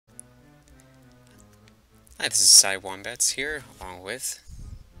Hi, this is Cy Wombats here, along with,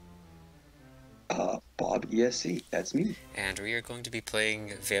 Bob ESC, that's me. and we are going to be playing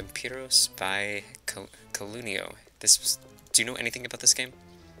Vampiros by Calunio. Do you know anything about this game?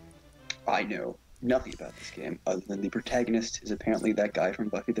 I know nothing about this game other than the protagonist is apparently that guy from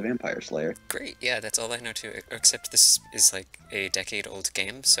Buffy the Vampire Slayer. Great, yeah, that's all I know too, except this is like a decade-old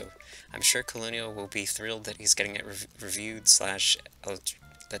game, so I'm sure Calunio will be thrilled that he's getting it reviewed slash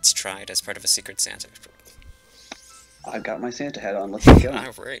let's try it as part of a Secret Santa. I've got my Santa hat on, let's get going.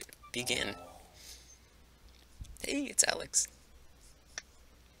 Alright, begin. Hey, it's Alex.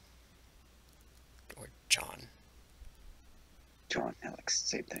 Or John. John, Alex,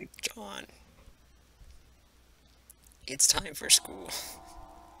 same thing. John. It's time for school.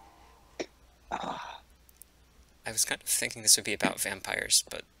 Ah, I was kind of thinking this would be about vampires,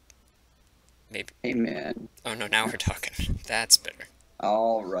 but maybe. hey man. Oh no, now we're talking. That's better.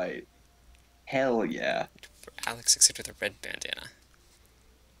 Alright. Hell yeah. Alex except with a red bandana.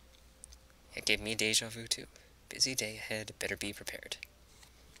 It gave me deja vu too. Busy day ahead, better be prepared.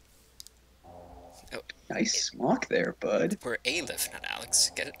 Oh, Nice smock there, bud. we're Aleph, not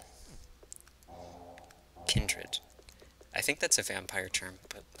Alex. Get it? Kindred. I think that's a vampire term,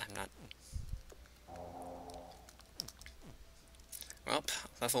 but I'm not. Well,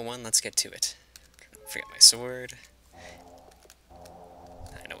 level 1, let's get to it. Forget my sword.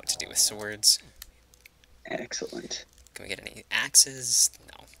 I know what to do with swords. Excellent. Can we get any axes?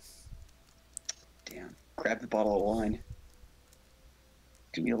 No. Damn. Grab the bottle of wine.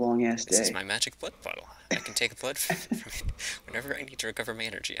 It's gonna be a long ass This is day. my magic blood bottle. I can take a blood from it whenever I need to recover my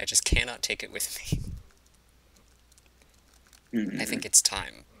energy. I just cannot take it with me. I think it's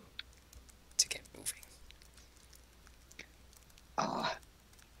time to get moving. Ah,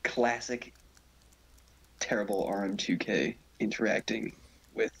 classic terrible RM2K interacting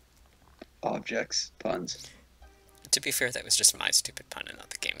with objects puns. To be fair, that was just my stupid pun and not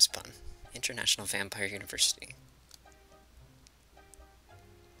the game's pun. International Vampire University.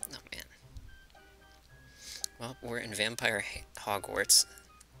 Oh man. Well, we're in Vampire Hogwarts.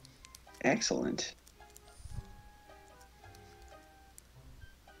 Excellent.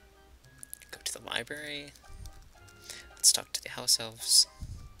 Go to the library. Let's talk to the house elves.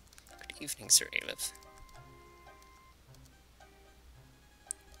 Good evening, Sir Aleph.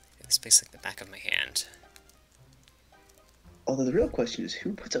 This place like the back of my hand. Although the real question is,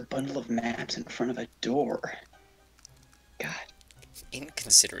 who puts a bundle of maps in front of a door? God.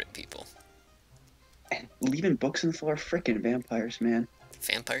 Inconsiderate people. And leaving books on the floor? Frickin' vampires, man.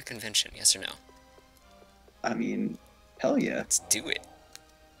 Vampire convention, yes or no? I mean, hell yeah. Let's do it.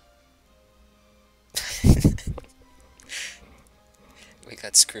 We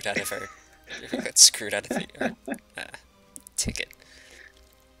got screwed out of our ticket.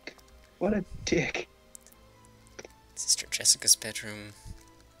 What a dick. Sister Jessica's bedroom.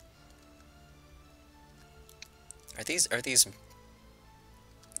 Are these I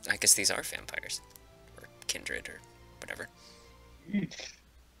guess these are vampires. Or kindred or whatever.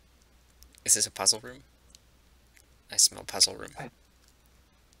 Is this a puzzle room? I smell puzzle room.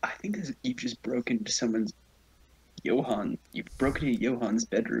 I think you've just broken into someone's you've broken into Johan's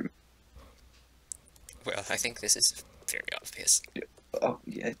bedroom. Well, I think this is very obvious. Oh,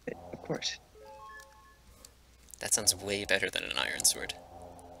 yeah, of course. That sounds way better than an iron sword.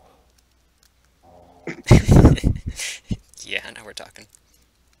 Yeah, now we're talking.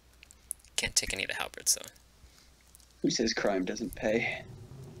 Can't take any of the halberds, though. Who says crime doesn't pay?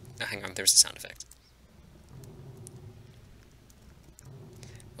 Oh, hang on, there's a sound effect.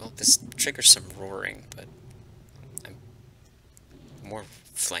 Well, this triggers some roaring, but more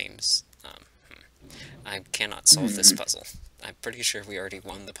flames. I cannot solve this puzzle. I'm pretty sure we already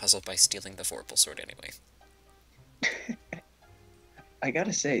won the puzzle by stealing the Vorpal sword anyway. I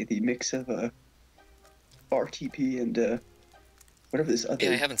gotta say, the mix of RTP and whatever this other...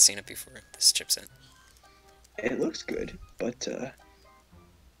 Yeah, I haven't seen it before, this chipset. It looks good, but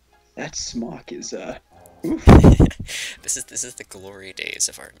that smock is oof. This is the glory days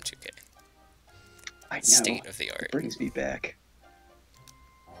of RM2K. I know. State of the art. It brings me back.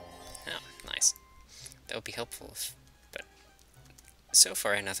 Oh, nice. That would be helpful, but so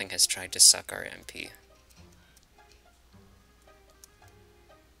far nothing has tried to suck our MP.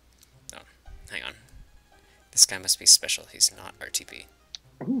 Oh, hang on. This guy must be special. He's not RTP.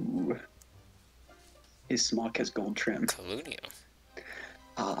 Ooh. His smock has gold trim. Calunio.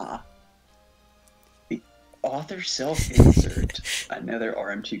 Ah. The author self-insert. Another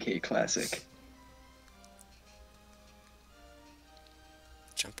RM2K classic.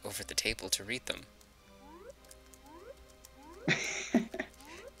 Jump over the table to read them.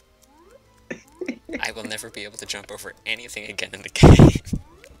 I will never be able to jump over anything again in the game.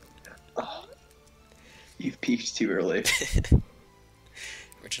 Oh, you've peaked too early.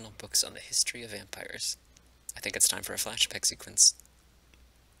 Original books on the history of vampires. I think it's time for a flashback sequence.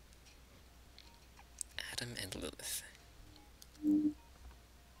 Adam and Lilith.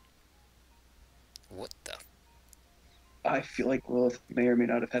 What the? I feel like Lilith may or may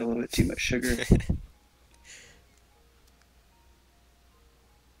not have had a little bit too much sugar.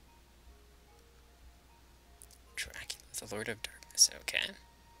 Dracula, the Lord of Darkness, okay.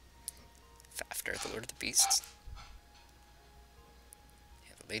 Fafnir, the Lord of the Beasts.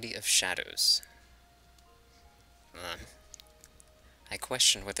 Yeah, the Lady of Shadows. I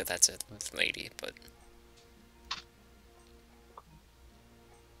question whether that's a lady, but...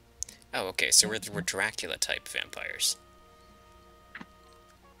 Oh, okay, so we're Dracula-type vampires.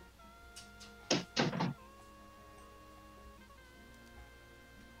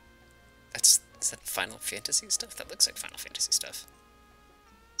 Is that Final Fantasy stuff? That looks like Final Fantasy stuff.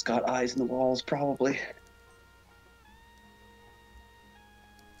 It's got eyes in the walls, probably.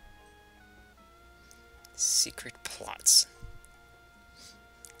 Secret plots.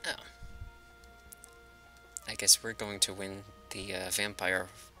 Oh. I guess we're going to win the Vampire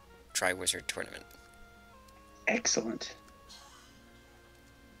Triwizard Tournament. Excellent.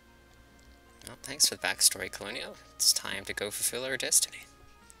 Well, thanks for the backstory, Calunio. It's time to go fulfill our destiny.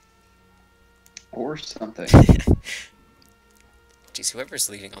 Or something. Geez, whoever's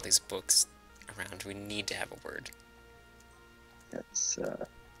leaving all these books around, we need to have a word. That's,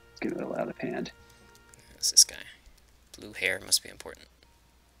 give it a out of hand. Who's this guy? Blue hair must be important.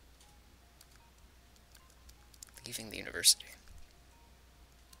 Leaving the university.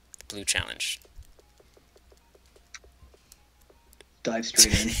 The blue challenge. Dive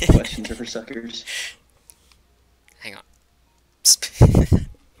straight in. Questions are for suckers. Hang on.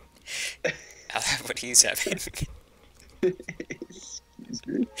 I'll have what he's having. Excuse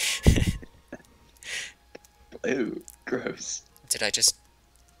me. Ew, gross. Did I just...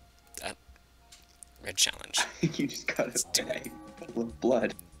 red challenge. You just got a bag full of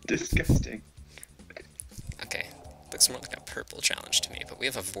blood. Disgusting. Okay, looks more like a purple challenge to me, but we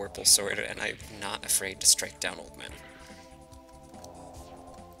have a Vorpal sword, and I'm not afraid to strike down old men.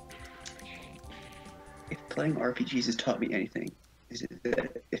 If playing RPGs has taught me anything, is it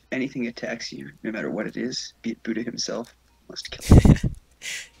that if anything attacks you, no matter what it is, be it Buddha himself, you must kill him.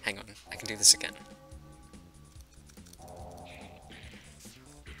 Hang on, I can do this again.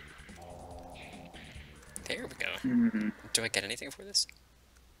 There we go. Do I get anything for this?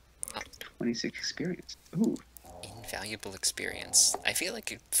 Oh. 26 experience. Ooh. Invaluable experience. I feel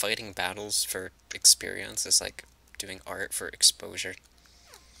like fighting battles for experience is like doing art for exposure.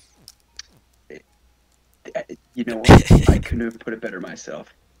 You know what? I couldn't have put it better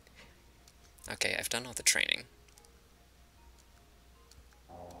myself. Okay, I've done all the training.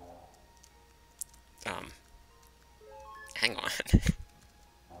 Hang on.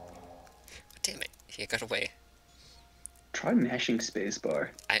 Damn it, he got away. Try mashing spacebar.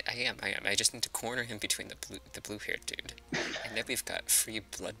 I am. I just need to corner him between the blue-haired dude. And then we've got free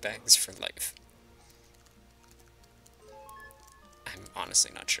blood bags for life. I'm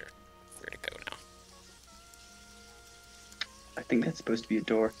honestly not sure where to go now. I think that's supposed to be a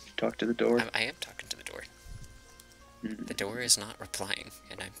door. Talk to the door. I am talking to the door. The door is not replying,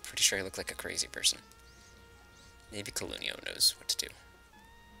 and I'm pretty sure I look like a crazy person. Maybe Calunio knows what to do.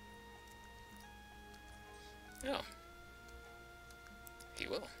 Oh. He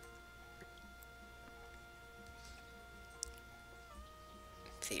will.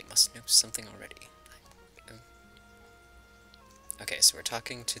 They must know something already. Okay, so we're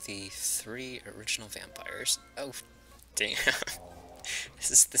talking to the 3 original vampires. Oh, damn.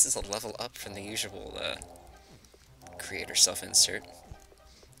 This is a level up from the usual creator self-insert.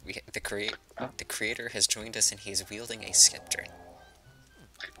 The creator has joined us and he's wielding a scepter.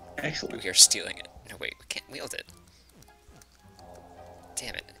 Excellent. We are stealing it. No, wait, we can't wield it.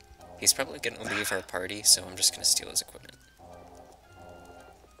 Damn it. He's probably gonna leave our party, so I'm just gonna steal his equipment.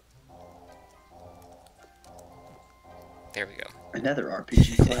 There we go. Another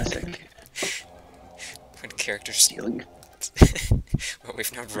RPG classic. When character Stealing. Well,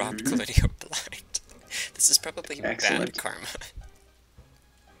 we've now robbed Calunio blind. This is probably Excellent. bad karma.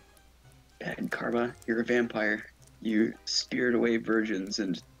 Bad karma. You're a vampire. You spirit away virgins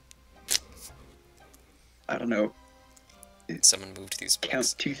and... I don't know. Someone moved these books.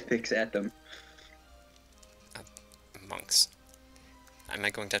 Count toothpicks at them. Monks. Am I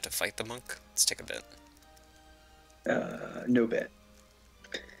going to have to fight the monk? Let's take a bet. No bet.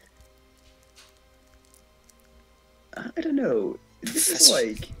 I don't know. This is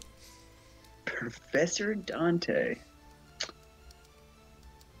like Professor Dante.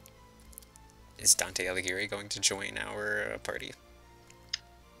 Is Dante Alighieri going to join our party?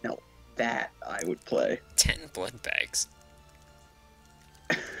 Now that I would play. 10 blood bags.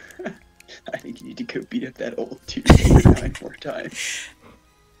 I think you need to go beat up that old dude 8 or 9 more times.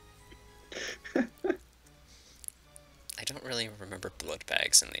 I don't really remember blood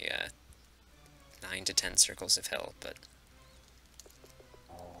bags in the 9 to 10 circles of hell, but...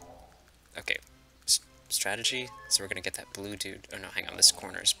 Okay, strategy, so we're gonna get that blue dude. Oh no, hang on, this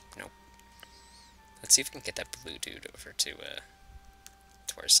corner's... Nope. Let's see if we can get that blue dude over to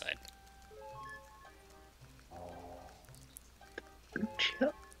our side.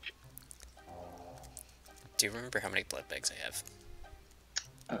 Do you remember how many blood bags I have?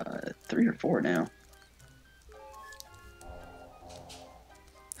 3 or 4 now.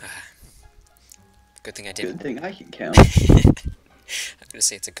 Good thing I didn't. Good thing I can count. I'm gonna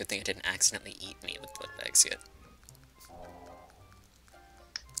say it's a good thing I didn't accidentally eat any of the blood bags yet.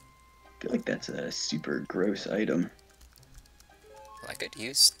 I feel like that's a super gross item. Well, I could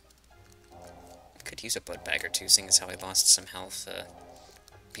use a blood bag or two, seeing as how I lost some health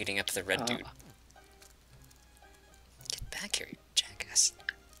beating up the red dude. Get back here, you jackass.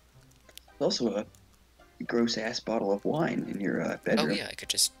 There's also a gross ass bottle of wine in your bedroom. Oh yeah, I could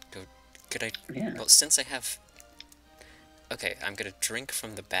just go. Could I? Yeah. Well, since I have. Okay, I'm gonna drink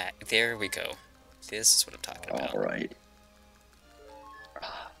from the bag. There we go. This is what I'm talking about. Alright.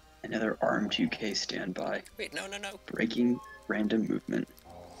 Another ARM 2K standby. Wait, no. Breaking random movement.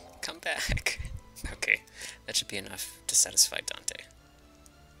 Come back. Okay, that should be enough to satisfy Dante.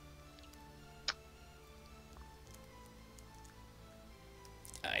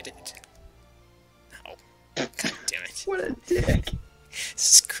 I did. Ow. God damn it. What a dick.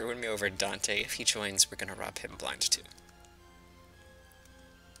 Screwing me over, Dante. If he joins, we're gonna rob him blind too.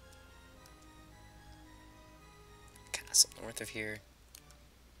 Castle north of here.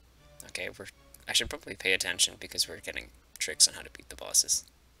 Okay, I should probably pay attention because we're getting tricks on how to beat the bosses.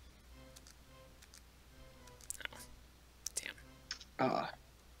 Oh. Damn.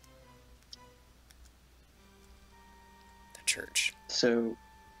 The church. So,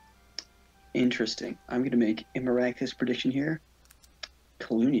 interesting. I'm going to make a miraculous prediction here.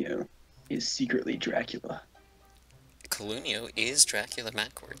 Calunio is secretly Dracula. Calunio is Dracula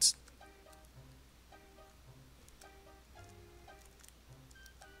backwards.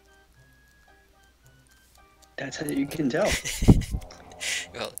 That's how you can tell.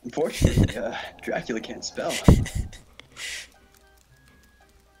 Well, unfortunately, Dracula can't spell.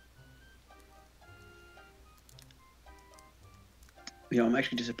 I'm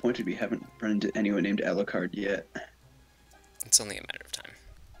actually disappointed we haven't run into anyone named Alucard yet. It's only a matter of time.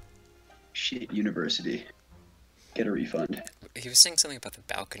 Shit, university. Get a refund. He was saying something about the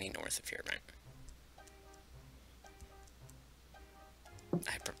balcony north of here, right?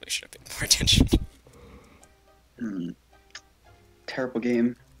 I probably should have paid more attention. Terrible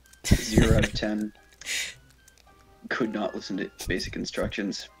game. 0 out of 10. Could not listen to basic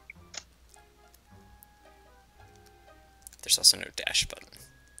instructions. There's also no dash button.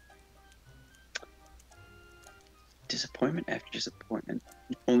 Disappointment after disappointment.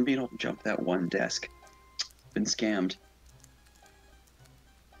 Only being able to jump that one desk. Been scammed.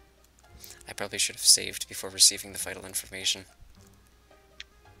 I probably should have saved before receiving the vital information.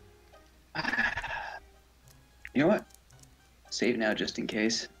 You know what? Save now just in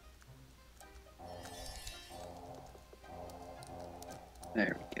case.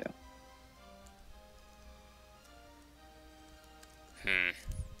 There we go.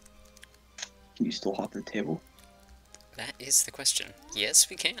 Can you still hop the table? That is the question. Yes,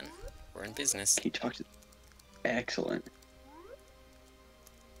 we can. We're in business. Can you talk to... Excellent.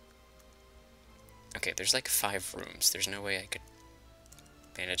 Okay, there's like 5 rooms. There's no way I could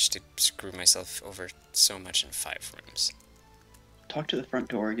manage to screw myself over so much in 5 rooms. Talk to the front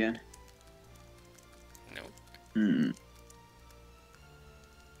door again. Nope. Am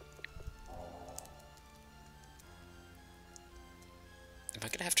I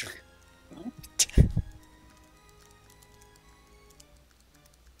gonna have to...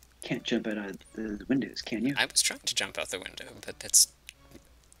 Can't jump out of the windows, can you? I was trying to jump out the window, but that's...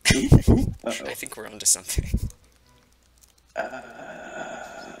 Uh-oh. I think we're onto something.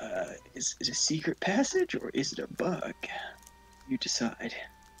 Is it a secret passage or is it a bug? You decide.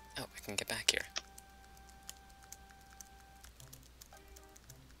 Oh, I can get back here.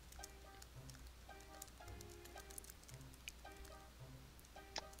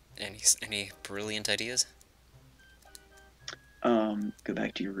 Any brilliant ideas? Go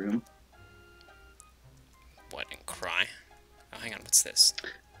back to your room. What, and cry? Oh, hang on, what's this?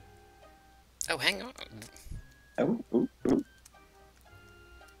 Oh, hang on. Oh.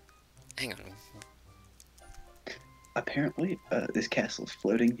 Hang on. Apparently, this castle is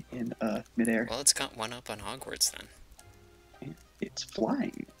floating in midair. Well, it's got one up on Hogwarts then. And it's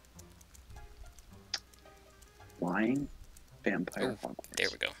flying. Flying vampire Oh, Hogwarts. there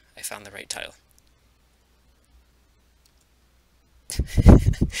we go. I found the right tile.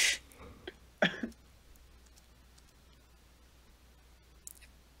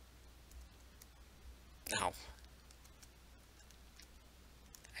 Ow.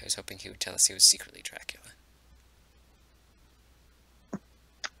 I was hoping he would tell us he was secretly Dracula.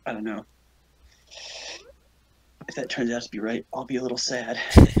 I don't know. If that turns out to be right, I'll be a little sad.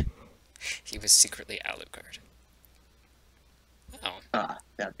 He was secretly Alucard. Oh. Ah,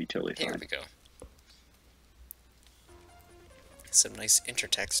 that'd be totally fine. Here we go. Some nice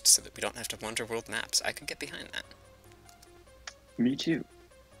intertext so that we don't have to wander world maps. I could get behind that. Me too.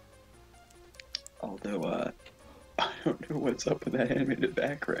 Although, I don't know what's up with that animated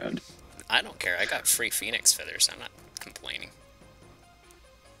background. I don't care. I got free phoenix feathers. I'm not complaining.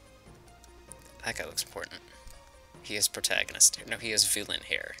 That guy looks important. He is protagonist. No, he is villain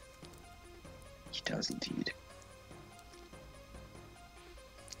hair. He does indeed.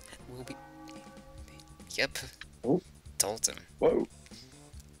 Will be. Yep. Oh. Dalton. Whoa.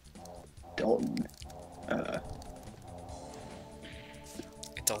 Dalton.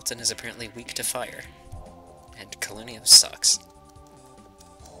 Dalton is apparently weak to fire. And Calunio sucks.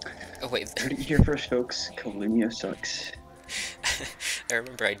 Oh wait. Heard it here first, folks. Calunio sucks. I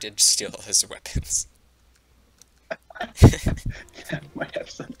remember I did steal all his weapons. That might have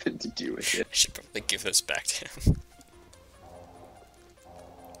something to do with it. I should probably give those back to him.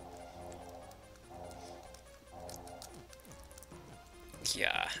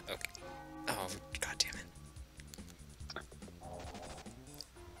 Yeah, okay. Oh, god damn it.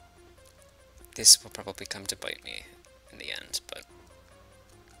 This will probably come to bite me in the end, but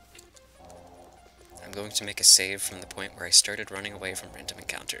I'm going to make a save from the point where I started running away from random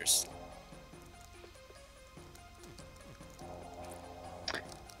encounters.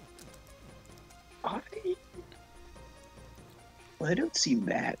 Well, I don't seem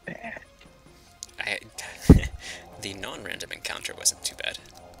that bad. The non-random encounter wasn't too bad.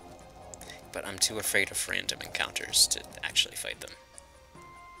 But I'm too afraid of random encounters to actually fight them.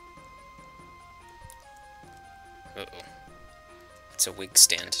 Uh-oh. It's a wig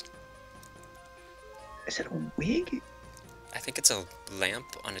stand. Is it a wig? I think it's a lamp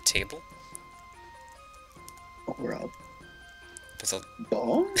on a table. Or a With a...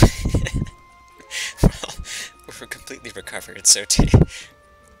 bong? Well, we're completely recovered, so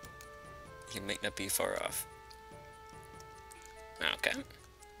you might not be far off. Okay.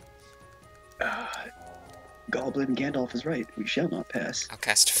 Goblin Gandalf is right. We shall not pass. I'll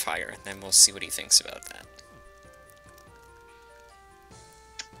cast fire, and then we'll see what he thinks about that.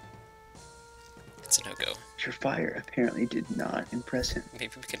 It's a no-go. Your fire apparently did not impress him.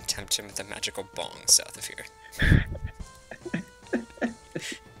 Maybe we can tempt him with a magical bong south of here.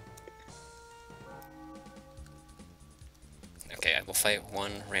 Okay, I will fight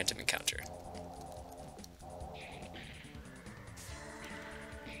one random encounter.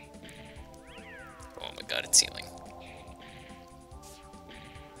 Oh my god, it's healing.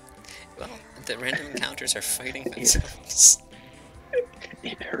 Well, the random encounters are fighting themselves.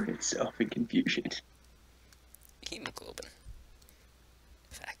 It hurt itself in confusion. Hemoglobin.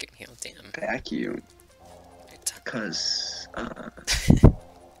 Vacuum heal, damn. Vacuum. Right. Because,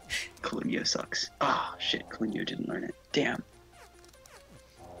 Calunio sucks. Ah, shit, Calunio didn't learn it. Damn.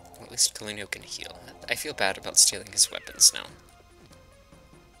 Well, at least Calunio can heal. I feel bad about stealing his weapons now.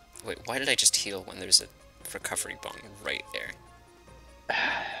 Wait, why did I just heal when there's a recovery bong right there?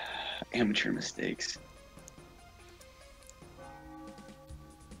 Amateur mistakes.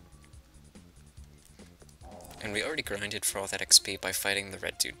 And we already grinded for all that XP by fighting the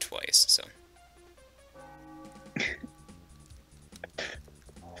red dude twice, so...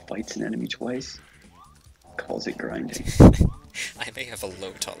 Fights an enemy twice. Calls it grinding. I may have a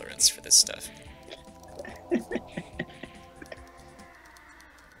low tolerance for this stuff. No,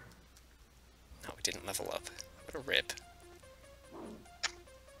 we didn't level up. What a rip.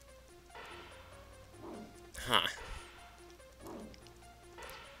 Huh.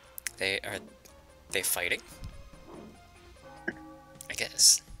 Are they fighting? I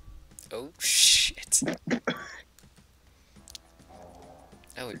guess. Oh, shit.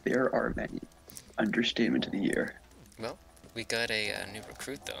 Oh, There are many. Understatement of the year. well, we got a new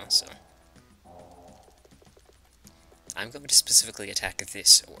recruit, though, so... I'm going to specifically attack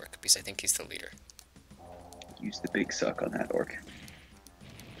this orc, because I think he's the leader. Use the big suck on that orc.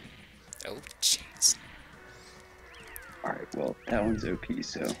 Oh, jeez. Alright, well, that one's OP,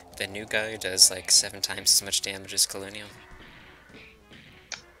 so... The new guy does like 7 times as much damage as Calunio.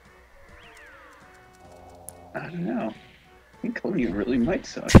 I don't know. I think Calunio really might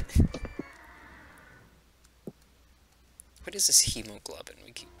suck. What is this hemoglobin?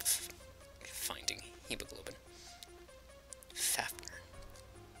 We keep finding hemoglobin. Fafner.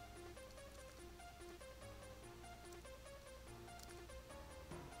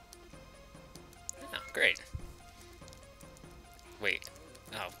 Oh, great. Wait.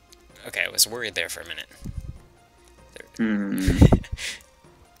 Oh. Okay, I was worried there for a minute.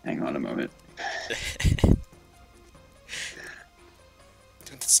 Hang on a moment.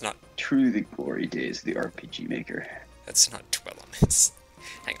 That's not... Truly the glory days of the RPG Maker. Let's not dwell on this.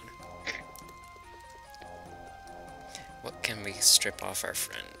 Hang on. What can we strip off our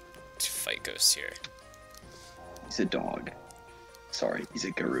friend to fight ghosts here? He's a dog. Sorry, he's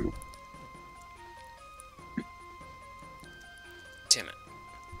a guru. Damn it.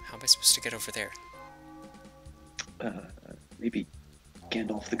 How am I supposed to get over there? Maybe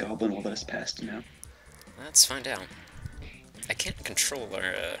Gandalf the Goblin will let us past now. Let's find out. I can't control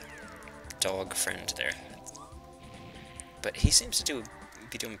our dog friend there. But he seems to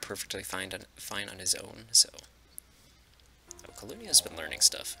be doing perfectly fine on his own, so... Oh, Calunio's been learning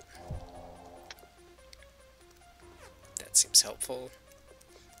stuff. That seems helpful.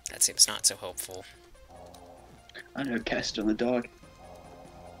 That seems not so helpful. I know, cast it on the dog.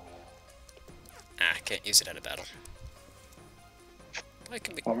 Ah, can't use it out of battle. Why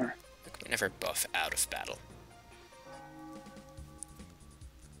can we never buff out of battle?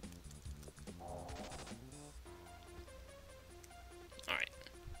 Alright.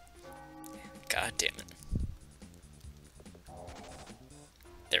 God damn it.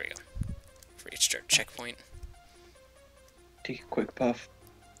 There we go. Reached our checkpoint. Take a quick puff.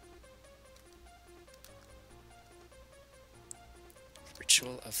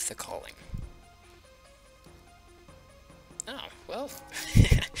 Ritual of the Calling. Oh, well,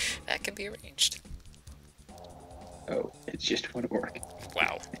 that can be arranged. Oh, it's just one orc.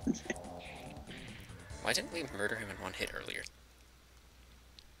 Wow. Why didn't we murder him in one hit earlier?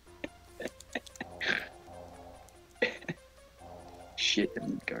 Shit,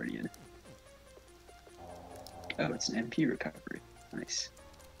 I'm the Guardian. Oh, it's an MP recovery. Nice.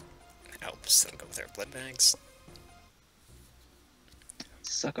 Helps them go with their blood bags.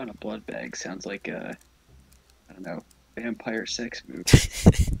 Suck on a blood bag sounds like a, I don't know, vampire sex move.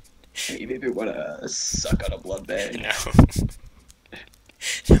 Hey, maybe wanna suck on a blood bag? No.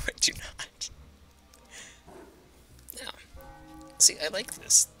 No, I do not. No. See, I like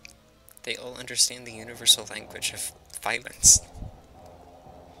this. They all understand the universal language of violence.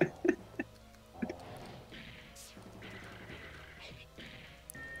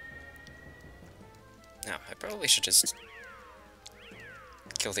 No, I probably should just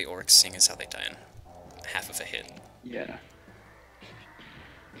kill the orcs, seeing as how they die in half of a hit. Yeah.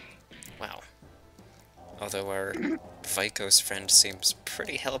 Wow. Although our Vikos friend seems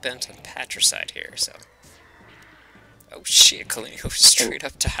pretty hell-bent on patricide here, so... Oh shit, Calunio straight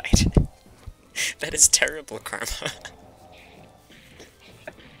up died. That is terrible karma.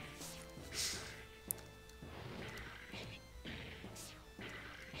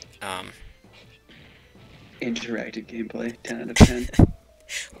 Interactive gameplay, 10 out of 10.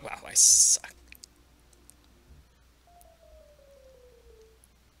 Wow, I suck.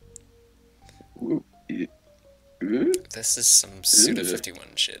 Ooh. This is some Suda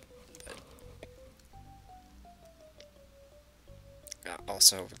 51 shit, but...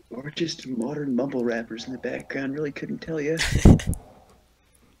 also... Or just modern mumble rappers in the background, really couldn't tell you.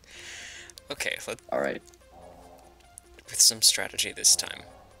 Okay, Alright. with some strategy this time.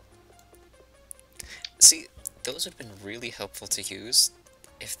 See, those would have been really helpful to use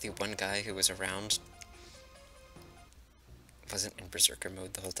if the one guy who was around wasn't in Berserker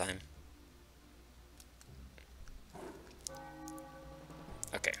mode the whole time.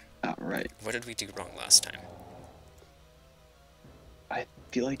 Okay. Alright. What did we do wrong last time? I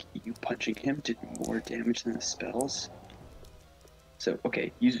feel like you punching him did more damage than the spells. So,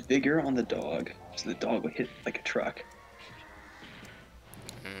 okay, use Vigor on the dog, so the dog will hit like a truck.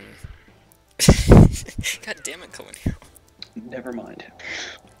 God damn it, Calunio. Never mind.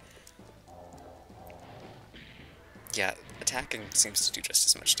 Yeah, attacking seems to do just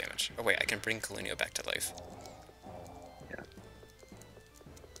as much damage. Oh wait, I can bring Calunio back to life. Yeah.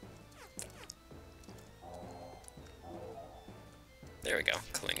 There we go.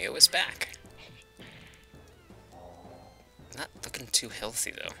 Calunio is back. Not looking too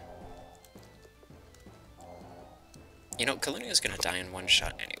healthy, though. You know, Calunio's gonna die in one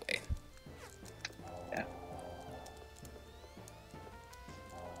shot anyway.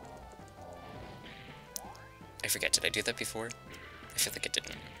 forget, did I do that before? I feel like I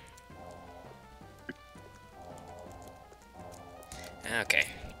didn't. Okay.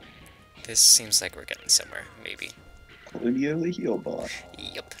 This seems like we're getting somewhere, maybe. Calunio the heal bot.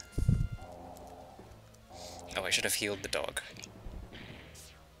 Yep. Oh, I should have healed the dog.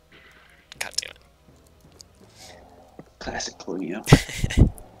 God damn it. Classic Calunio.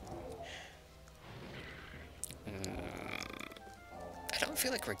 I don't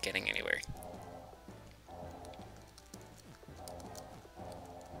feel like we're getting anywhere.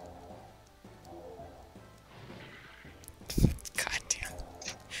 God damn.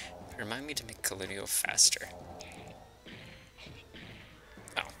 Remind me to make Calunio faster.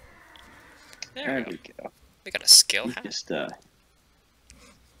 Oh. There we go. We got a skill hat. Just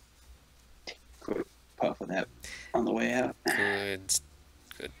quick puff of that on the way out. Good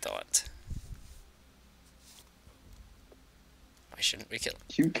thought. Why shouldn't we kill him?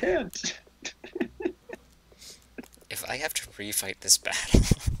 You can't. If I have to refight this battle,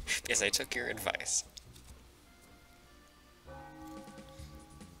 because I took your advice.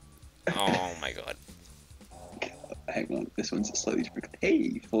 Oh my god. Hang on, this one's slightly different.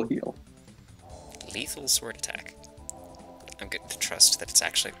 Hey, full heal. Lethal sword attack. I'm good to trust that it's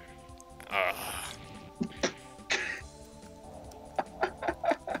actually...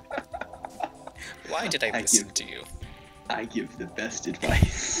 Why did I listen to you? I give the best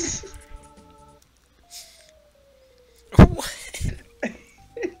advice. What?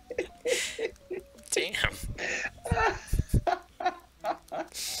 Damn.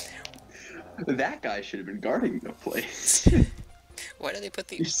 That guy should have been guarding the place. Why did they put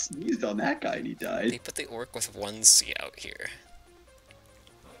the... You sneezed on that guy and he died. They put the orc with one C out here.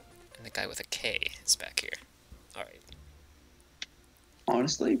 And the guy with a K is back here. Alright.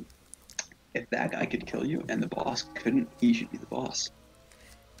 Honestly, if that guy could kill you and the boss couldn't, he should be the boss.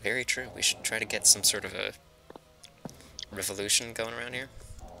 Very true. We should try to get some sort of a revolution going around here.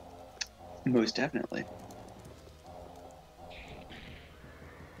 Most definitely.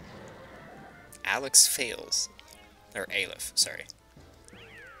 Alex fails. Or Aleph, sorry.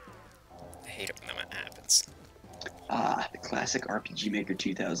 I hate it when that happens. Ah, the classic RPG Maker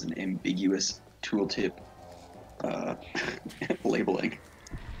 2000 ambiguous tooltip labeling.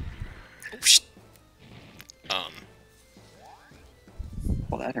 Oh, sh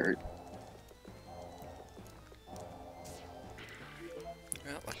Well, that hurt.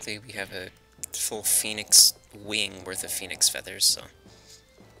 Well, luckily we have a full phoenix wing worth of phoenix feathers, so...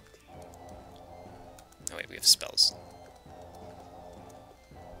 Oh wait, we have spells.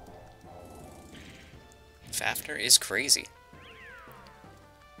 Fafnir is crazy.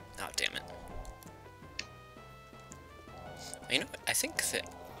 Oh, damn it. You know what? I think that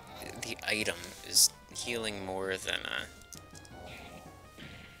the item is healing more than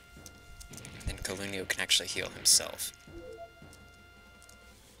Calunio can actually heal himself.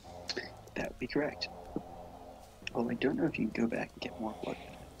 That would be correct. Well, I don't know if you can go back and get more blood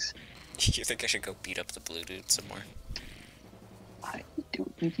packs. You think I should go beat up the blue dude some more? I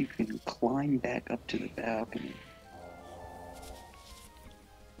don't think you can climb back up to the balcony.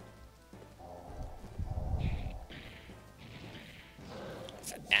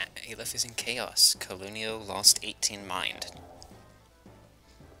 Aleph is in chaos. Calunio lost 18 mind.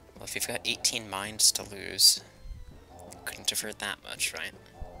 Well, if you've got 18 minds to lose, couldn't have heard that much, right?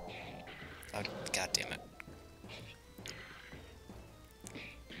 Oh, god damn it.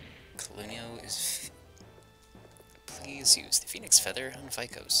 Calunio is... Please use the Phoenix Feather on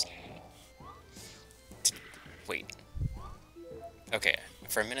Vikos. Wait. Okay,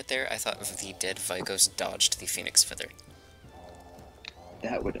 for a minute there, I thought the dead Vikos dodged the Phoenix Feather.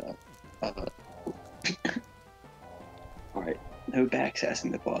 That would, Alright, no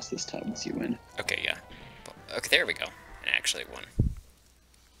backsassing the boss this time, let's you win. Okay, yeah. Okay, there we go. And actually won.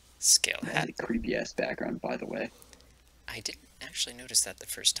 Scale That hat. has a creepy-ass background, by the way. I didn't actually notice that the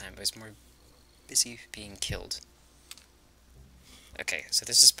first time. I was more busy being killed. Okay, so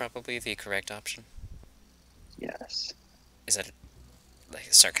this is probably the correct option. Yes. Is that like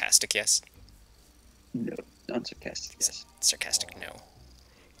a sarcastic yes? No, non-sarcastic, yes. Sarcastic no.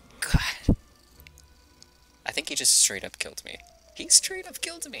 God. I think he just straight up killed me. He straight up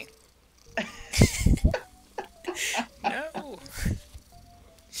killed me. No.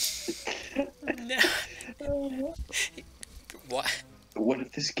 No. What? What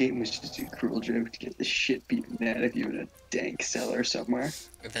if this game was just a cruel joke to get the shit beaten out of you in a dank cellar somewhere?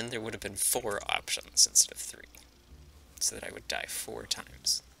 Then there would have been 4 options instead of 3. So that I would die 4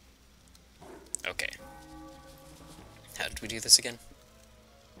 times. Okay. How did we do this again?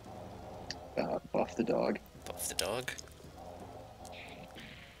 Buff the dog. Buff the dog.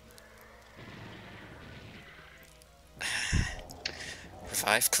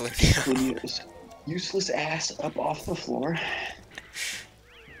 revive Calunio. Calunio's useless ass up off the floor.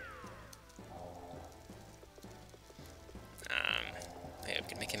 Yeah, we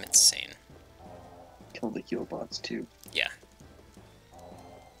can make him insane. Kill the heal bots too. Yeah.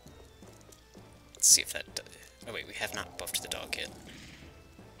 Let's see if that... Oh wait, we have not buffed the dog yet.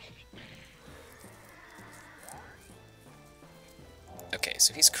 Okay,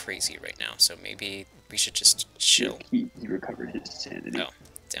 so he's crazy right now, so maybe we should just chill. He recovered his sanity. Oh,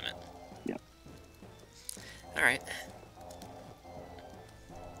 damn it. Yeah. Alright.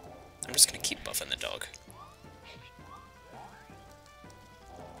 I'm just gonna keep buffing the dog.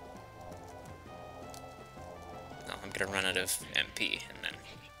 No, I'm gonna run out of MP and then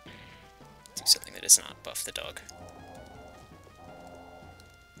do something that does not buff the dog.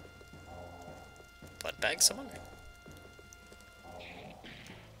 Blood bag someone?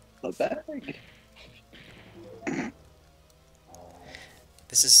 A bag.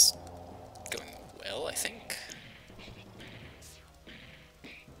 This is going well, I think.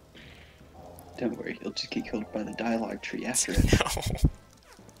 Don't worry, he'll just get killed by the dialogue tree after it. No.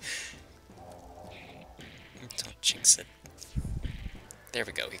 Don't jinx it. There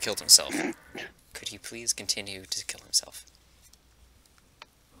we go, he killed himself. Could he please continue to kill himself?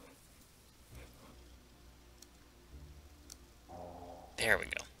 There we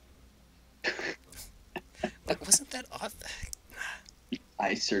go. But wasn't that odd?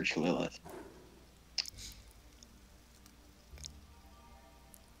 I search Lilith.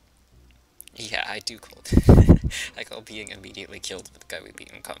 Yeah, I do call I call being immediately killed with the guy we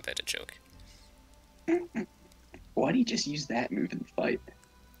beat in combat a joke. Why do you just use that move in the fight?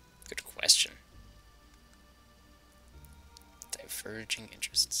 Good question. Diverging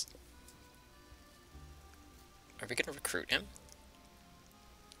interests. Are we gonna recruit him?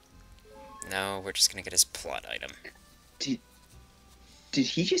 No, we're just gonna get his plot item. Did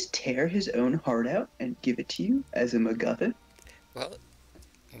he just tear his own heart out and give it to you as a MacGuffin? Well,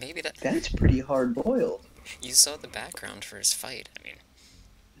 maybe that... That's pretty hard-boiled. You saw the background for his fight, I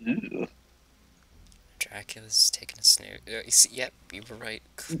mean... Ugh. Dracula's taking a snooze. Yep, you were right.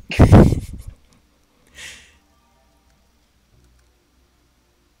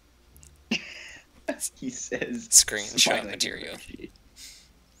 He says... Screenshot material.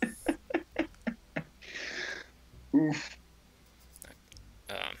 Oof.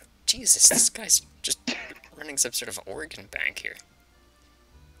 Jesus, this guy's just running some sort of organ bank here.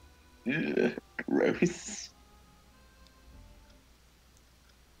 Ugh, gross.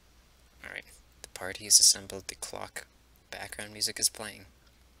 Alright, the party is assembled, the clock background music is playing.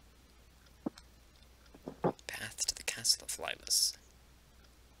 Path to the castle of Lilas.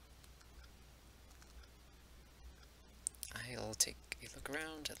 I'll take a look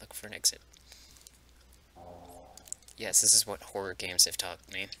around and look for an exit. Yes, this is what horror games have taught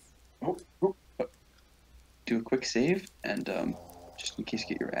me. Oh. Do a quick save, and just in case you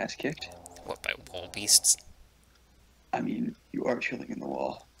get your ass kicked. What, by wall beasts? I mean, you are chilling in the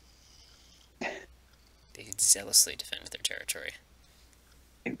wall. They zealously defend their territory.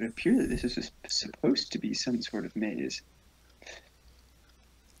 It would appear that this is supposed to be some sort of maze.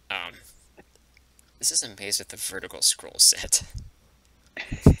 This is a maze with the vertical scroll set.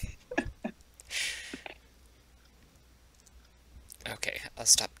 Okay, I'll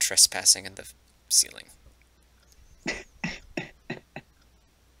stop trespassing in the ceiling.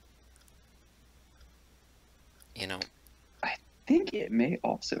 You know... I think it may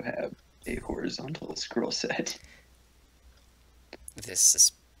also have a horizontal scroll set. This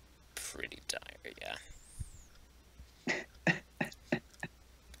is pretty dire, yeah.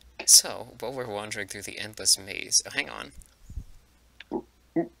 So, while we're wandering through the endless maze... Oh, hang on.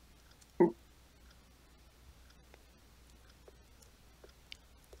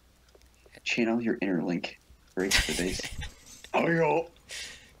 Channel your inner link. Break the base. Oh, yo.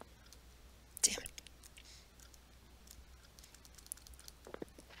 Damn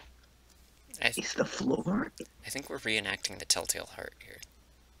it. Is the floor? I think we're reenacting the Telltale Heart here.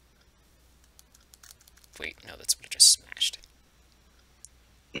 Wait, no, that's what I just smashed.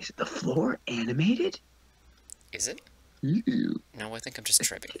 Is the floor animated? Is it? Ooh. No, I think I'm just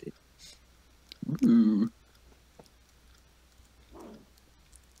tripping. Ooh.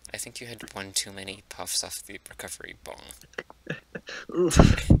 I think you had one too many puffs off the recovery bong. Oof.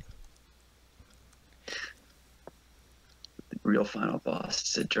 The real final boss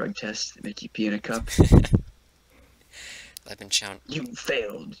is a drug test that make you pee in a cup. Lemon Chow. You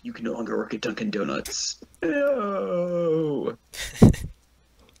failed. You can no longer work at Dunkin' Donuts. No.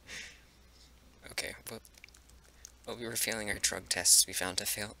 Okay, well, while we were failing our drug tests, we found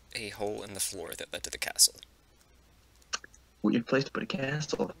a hole in the floor that led to the castle. weird place to put a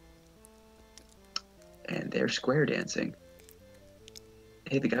castle. And they're square dancing.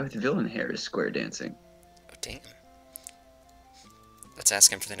 Hey, the guy with the villain hair is square dancing. Oh, damn. Let's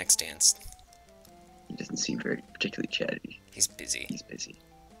ask him for the next dance. He doesn't seem very particularly chatty. He's busy. He's busy.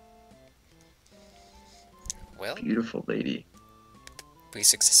 Well, Beautiful lady. we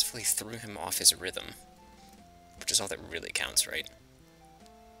successfully threw him off his rhythm, which is all that really counts, right?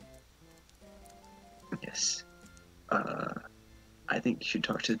 Yes. I think you should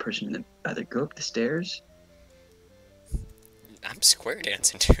talk to the person in the... Either go up the stairs... I'm square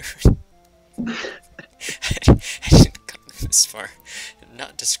dancing, dude. I didn't come this far.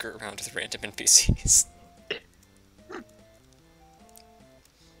 Not to screw around with random NPCs.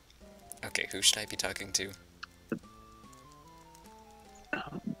 Okay, who should I be talking to?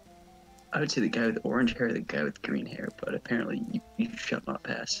 I would say the guy with orange hair, the guy with green hair, but apparently you shall not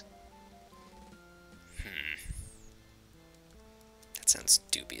pass. That sounds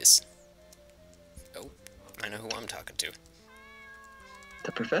dubious. Oh, I know who I'm talking to.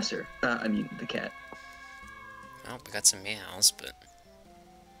 The professor. I mean, the cat. Well, we got some meows, but...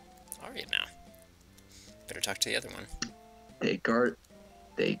 Alright now. Better talk to the other one. They guard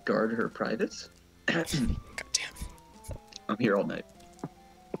her privates? God damn. I'm here all night.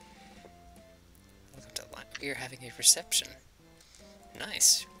 Welcome to live. We are having a reception.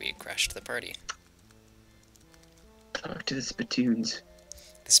 Nice. We crashed the party. Talk to the spittoons.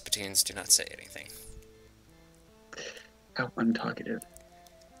 The spittoons do not say anything. How untalkative.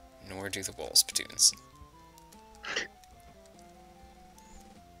 Nor do the wall spittoons.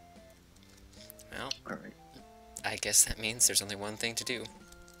 Well, Alright. I guess that means there's only one thing to do.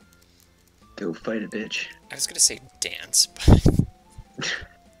 Go fight a bitch. I was gonna say dance, but...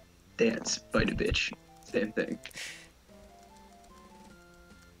 Dance. Fight a bitch. Same thing.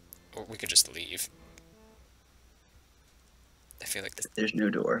 Or we could just leave. I feel like this... There's no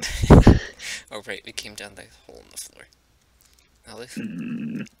door. Oh right, we came down the hole in the floor. Well, if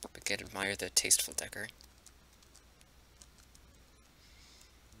Mm, we could admire the tasteful decor.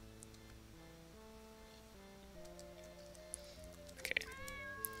 Okay.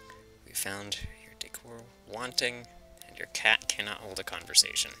 We found your decor wanting, and your cat cannot hold a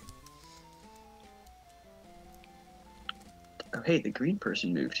conversation. oh, hey, the green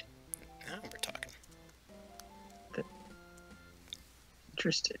person moved. Now we're talking.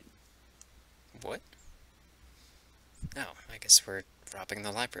 Interesting. What? Oh, I guess we're robbing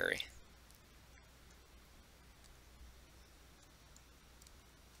the library.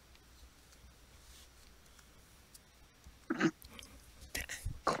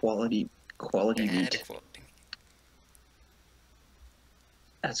 Quality Bad meat. quality.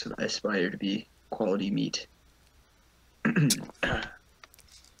 That's what I aspire to be. Quality meat.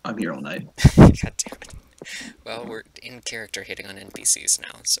 I'm here all night. God damn it. Well, we're in character hitting on NPCs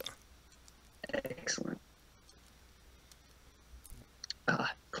now, so... Excellent.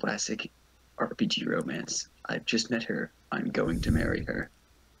 Classic RPG romance. I've just met her. I'm going to marry her.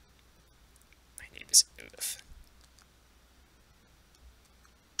 My name is Ulf.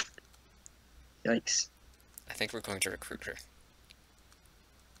 Yikes. I think we're going to recruit her.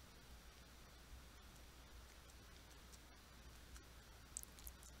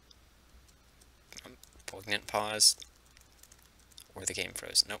 Poignant pause. Or the game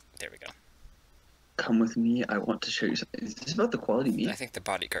froze. Nope, there we go. Come with me. I want to show you something. Is this about the quality meat? I think the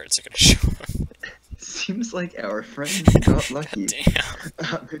bodyguards are going to show up. Seems like our friend got lucky.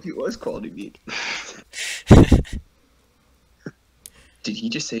 Damn. Maybe it was quality meat. Did he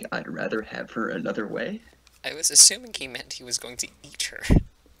just say, I'd rather have her another way? I was assuming he meant he was going to eat her.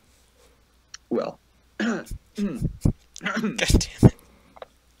 Well. God damn it.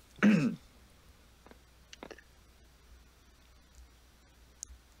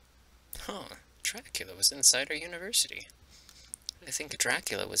 Huh. Dracula was inside our university. I think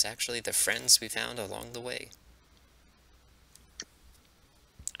Dracula was actually the friends we found along the way.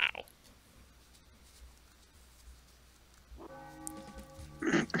 Ow.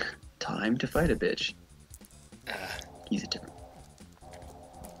 Time to fight a bitch. He's a different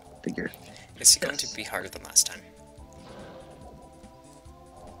figure. Is he going to be harder than last time?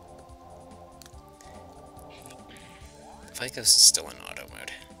 Vicos is still in auto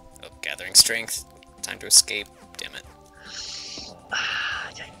mode. Oh, gathering strength. Time to escape. Damn it.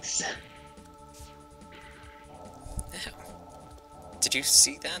 Yikes. Ow. Did you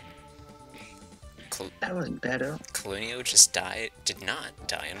see that? That wasn't bad at all. Calunio did not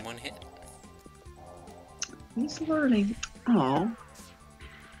die in one hit. He's learning. Aww.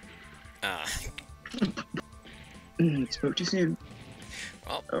 Spoke too soon.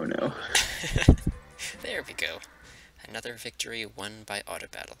 Well. Oh no. There we go. Another victory won by auto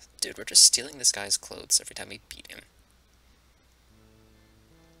battle. Dude, we're just stealing this guy's clothes every time we beat him.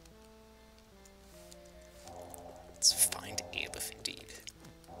 Let's find Aleph indeed.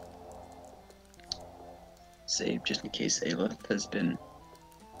 Save just in case Aleph has been...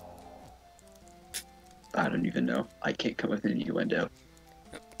 I don't even know. I can't come with an innuendo.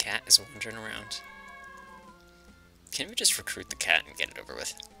 Oh, cat is wandering around. Can we just recruit the cat and get it over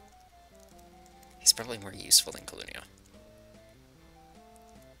with? He's probably more useful than Calunio.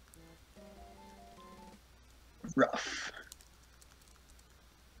 Rough.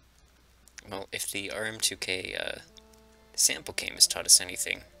 Well, if the RM2K sample game has taught us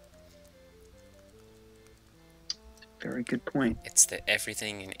anything, Very good point. it's that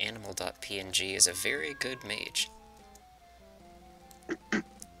everything in animal.png is a very good mage.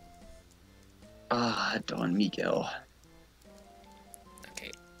 Ah, Don Miguel.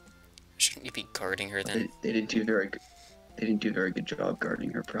 Okay. Shouldn't you be guarding her then? They didn't do very good. They didn't do a very good job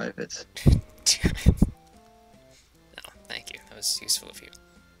guarding her privates. Damn it. No, thank you. That was useful of you.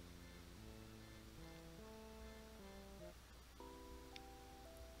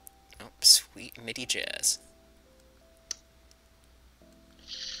 Oh, sweet MIDI jazz.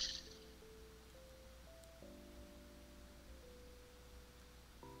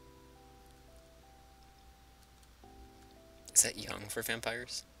 Is that young for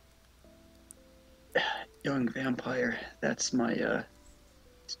vampires? Young Vampire. That's my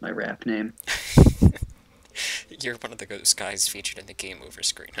it's my rap name. You're one of those guys featured in the game over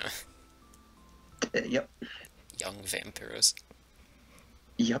screen, huh? Yep. Young Vampiros.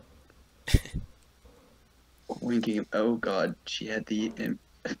 Yep. Winking. Oh god, she had the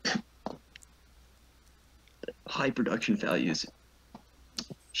high production values.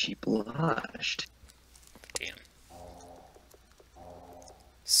 She blushed. Damn.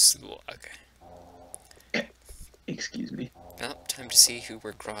 Slug. Excuse me. Well, time to see who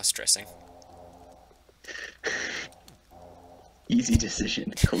we're cross-dressing. Easy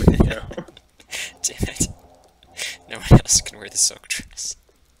decision, Calunio. Damn it. No one else can wear the silk dress.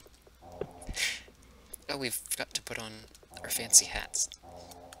 Oh, we've got to put on our fancy hats.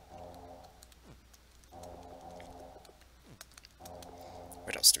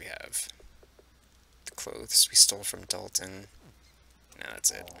 What else do we have? The clothes we stole from Dalton. No,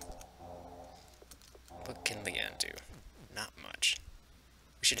 that's it. What can Leanne do? Not much.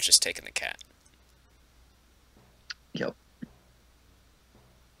 We should have just taken the cat. Yep.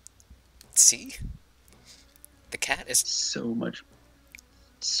 See? The cat is... So much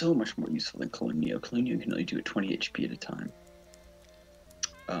more useful than Calunio. Calunio can only do a 20 HP at a time.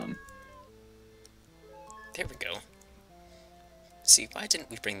 There we go. See, why didn't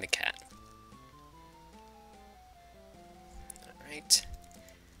we bring the cat? Alright.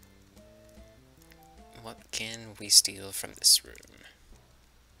 What can we steal from this room?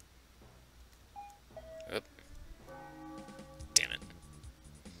 Oop. Damn it.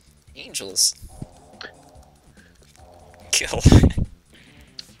 Angels. Kill.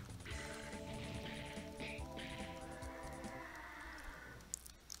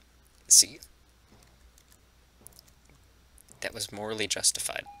 See? That was morally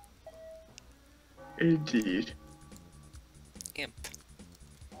justified. Indeed. Imp.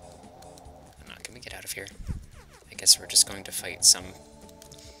 Now, can we get out of here? I guess we're just going to fight some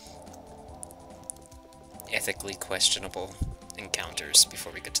ethically questionable encounters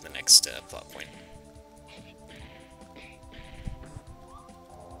before we get to the next plot point.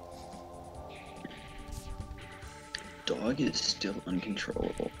 Dog is still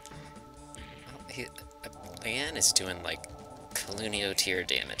uncontrollable. Well, Leanne is doing like Calunio tier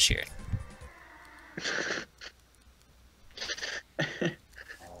damage here.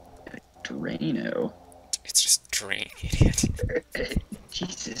 Drano. It's just drain, idiot.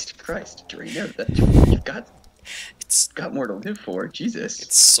 Jesus Christ, Drano. You've got more to live for. Jesus.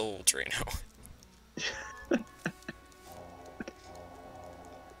 It's soul Drano.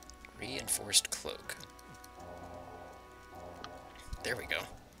 Reinforced cloak. There we go.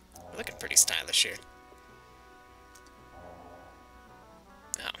 We're looking pretty stylish here.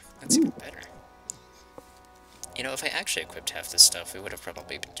 Oh, that's even better. You know, if I actually equipped half this stuff, we would have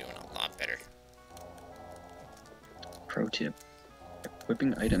probably been doing a lot better. Pro tip.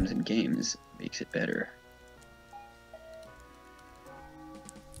 Equipping items in games makes it better.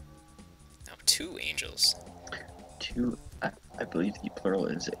 Now, 2 angels. I believe the plural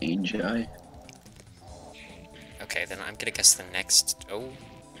is angi. Okay, then I'm gonna guess the next... Oh.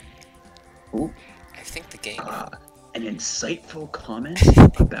 Ooh. I think the game... An insightful comment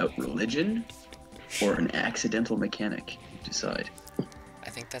about religion or an accidental mechanic. You decide. I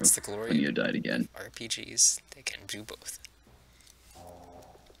think that's the glory Calunio died again. of RPGs. They can do both.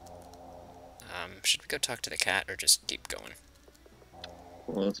 Should we go talk to the cat or just keep going?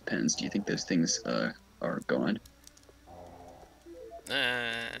 Well, it depends. Do you think those things are gone?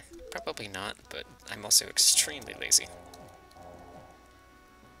 Probably not, but I'm also extremely lazy.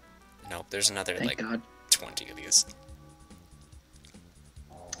 Nope, there's another, Thank like, God. 20 of these.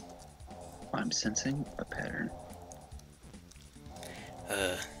 I'm sensing a pattern.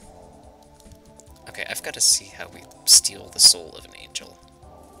 Okay, I've got to see how we steal the soul of an angel.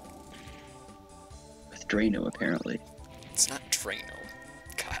 With Drano, apparently. It's not Drano.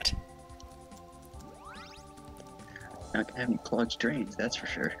 God. Not gonna have any clogged drains, that's for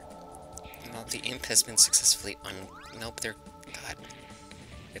sure. Well, the imp has been successfully Nope, they're... God.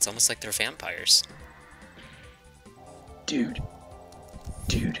 It's almost like they're vampires. Dude.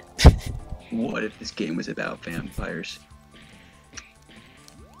 What if this game was about vampires?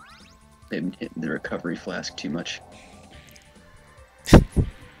 They've been hitting the recovery flask too much.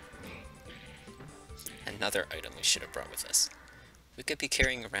 Another item we should have brought with us. We could be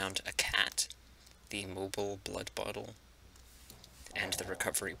carrying around a cat, the mobile blood bottle, and the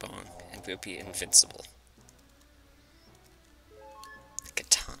recovery bong, and we would be invincible.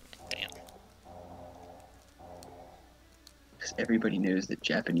 Katana, damn. Because everybody knows that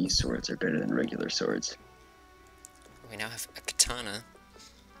Japanese swords are better than regular swords. We now have a katana,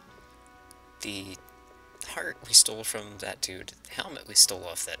 the heart we stole from that dude, helmet we stole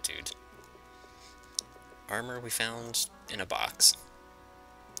off that dude, armor we found in a box.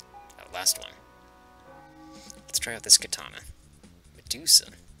 Oh, last one. Let's try out this katana. Medusa.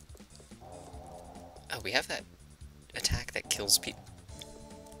 Oh, we have that attack that kills people.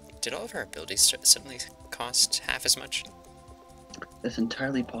 Did all of our abilities suddenly cost half as much? That's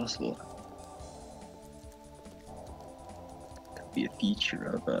entirely possible. Could be a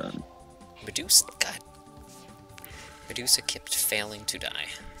feature of, Medusa, God. Medusa kept failing to die.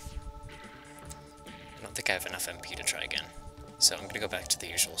 I don't think I have enough MP to try again. So I'm gonna go back to the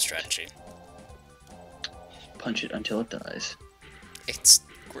usual strategy. punch it until it dies. It's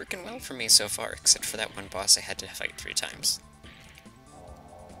working well for me so far, except for that one boss I had to fight 3 times.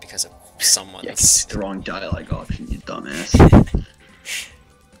 Because of someone's... Yeah, it's the wrong dialogue option, you dumbass.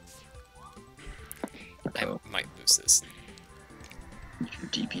 I might lose this. Your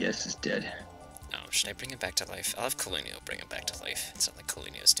DPS is dead. Oh, should I bring it back to life? I'll have Calunio bring it back to life. It's not like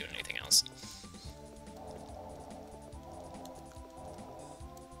Calunio's doing anything else.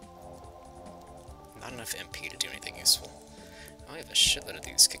 Not enough MP to do anything useful. Oh, I have a shitload of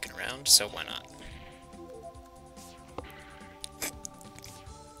these kicking around, so why not?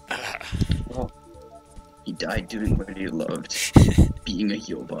 Well, he died doing what he loved, being a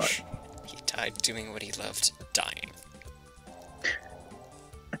heal bot. He died doing what he loved, dying.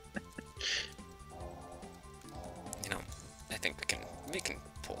 You know, I think we can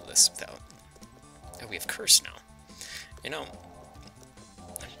pull this without... Oh, we have curse now. You know,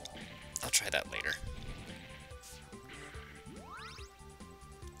 I'll try that later.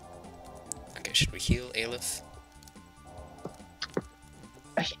 Okay, should we heal Aleph?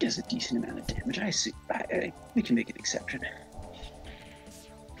 He does a decent amount of damage. I see. We can make an exception.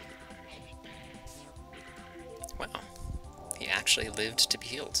 Wow. He actually lived to be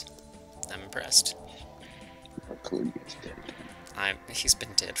healed. I'm impressed. Calunio's dead again. He's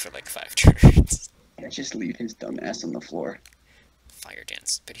been dead for like 5 turns. Yeah, just leave his dumb ass on the floor. Fire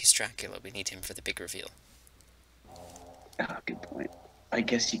dance. But he's Dracula. We need him for the big reveal. Ah, good point. I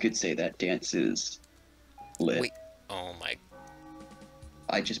guess you could say that dance is lit. Wait. Oh my...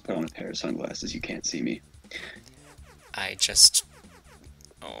 I just put on a pair of sunglasses. You can't see me. I just...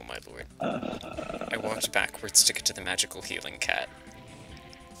 Oh my lord. I walked backwards to get to the magical healing cat.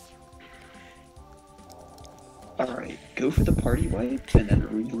 Alright, go for the party wipe and then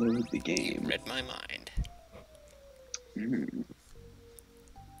reload the You game. read my mind. Mm.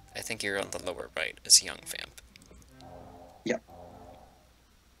 I think you're on the lower right as young vamp. Yep.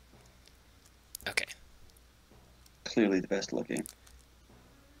 Okay. Clearly the best looking.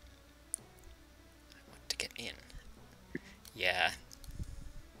 I want to get in. Yeah.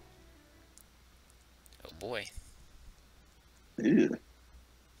 Oh boy. Ew.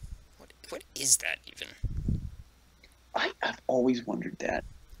 What is that even? I've always wondered that.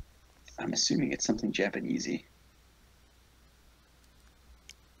 I'm assuming it's something Japanesey.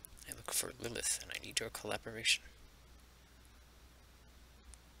 I look for Lilith and I need your collaboration.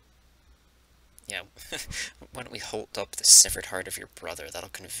 Yeah, why don't we hold up the severed heart of your brother? That'll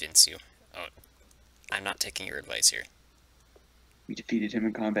convince you. Oh, I'm not taking your advice here. We defeated him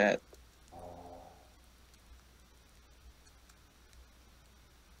in combat.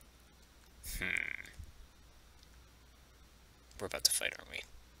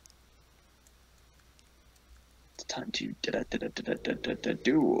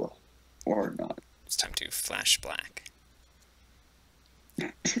 Do or not. It's time to flash black.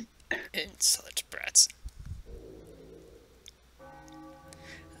 Insolent brats.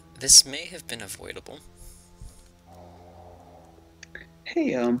 This may have been avoidable.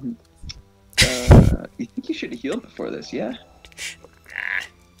 Hey, you think you should have healed before this, yeah? Nah,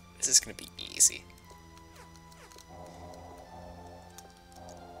 this is gonna be easy.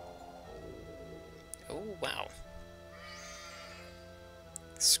 Oh, wow.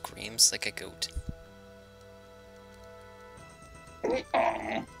 Screams like a goat.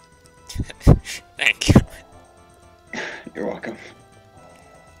 Aw, Thank you. you're welcome.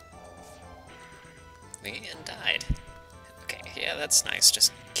 Leanne died. Okay, yeah, that's nice.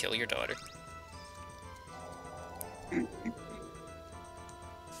 Just kill your daughter.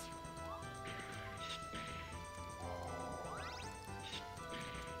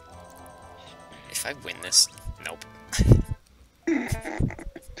 If I win this... Nope.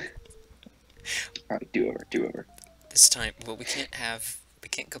 Alright, do over. This time, well, we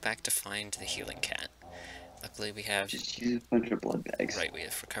can't go back to find the healing cat. Luckily we have... Just use a bunch of blood bags. Right, we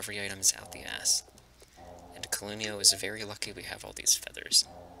have recovery items out the ass. And Calunio is very lucky we have all these feathers.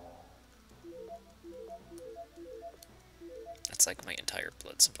 That's like my entire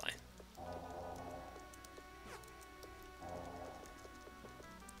blood supply.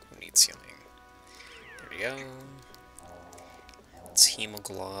 Who needs healing? There we go. Let's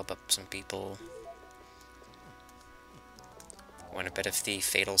hemoglob up some people. I want to bet if the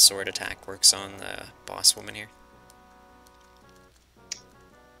fatal sword attack works on the boss woman here.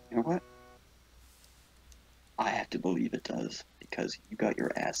 You know what? I have to believe it does, because you got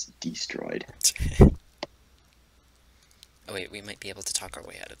your ass destroyed. Oh wait, we might be able to talk our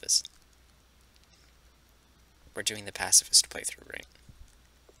way out of this. We're doing the pacifist playthrough, right?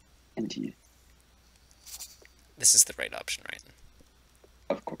 Indeed. This is the right option, right?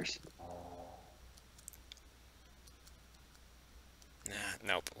 Of course. Nah,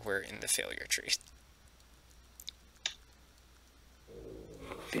 nope, we're in the failure tree.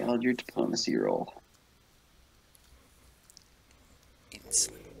 Failed your diplomacy roll.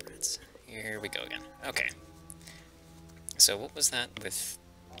 Insolent brats. Here we go again. Okay. So what was that with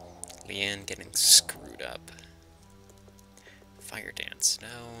Leanne getting screwed up? Fire dance. No.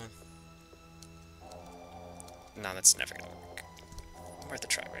 No, that's never gonna work. Worth a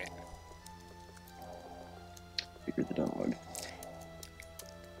try, right? Figure the dog.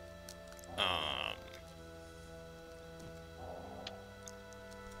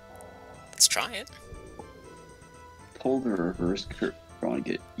 Let's try it. Pull the reverse curve on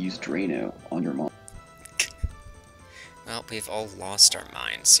get use Drano on your mom. Well, we've all lost our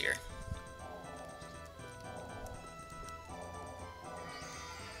minds here.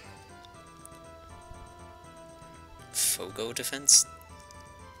 Fogo defense?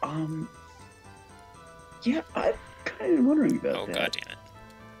 Yeah, I'm kind of wondering about Oh, that. god damn it.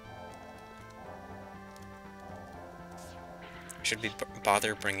 Should we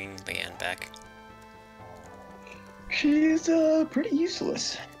bother bringing Leanne back? She's, pretty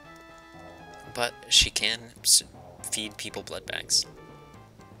useless. But she can feed people blood bags.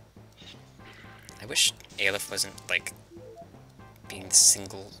 I wish Aleph wasn't, like, being the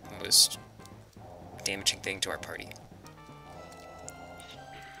single most damaging thing to our party.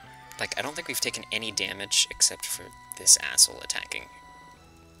 Like, I don't think we've taken any damage except for this asshole attacking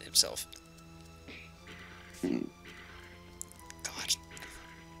himself. Hmm. God.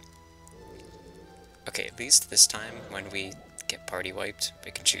 Okay, at least this time, when we get party wiped,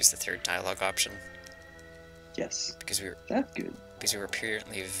 we can choose the third dialogue option. Yes. Because That's good. we were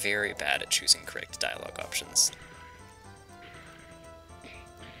apparently very bad at choosing correct dialogue options.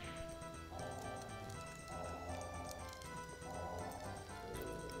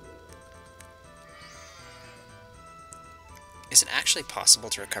 Is it actually possible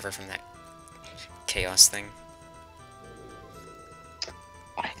to recover from that chaos thing?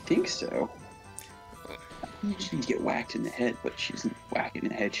 I think so. Ooh. You just need to get whacked in the head, but she doesn't whack it in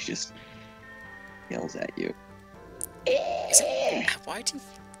the head, she just yells at you. Is it, why do you...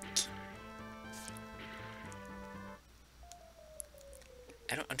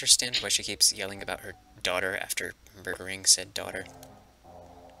 I don't understand why she keeps yelling about her daughter after murdering said daughter.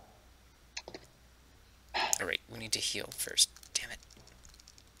 Alright, we need to heal first. Damn it.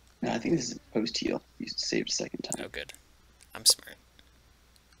 No, I think this is post-heal. You saved a second time. Oh, good. I'm smart.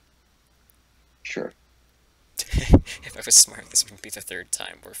 Sure. If I was smart, this wouldn't be the third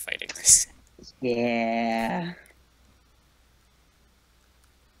time we're fighting this. Yeah.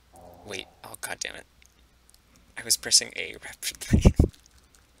 Wait, oh god damn it. I was pressing A rapidly.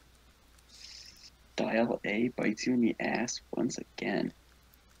 Dial A bites you in the ass once again.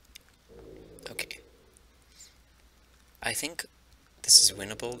 Okay. I think this is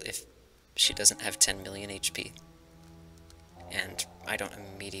winnable if she doesn't have 10 million HP. And I don't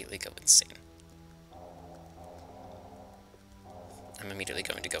immediately go insane. I'm immediately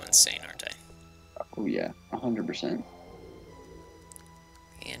going to go insane, aren't I? Oh yeah, 100%.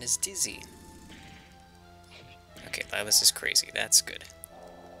 And is dizzy. Okay, Lilas is crazy. That's good.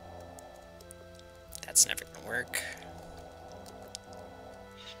 That's never gonna work.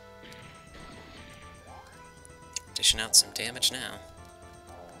 Dishing out some damage now.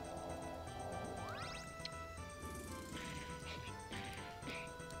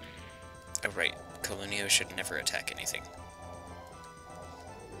 Oh right, Calunio should never attack anything.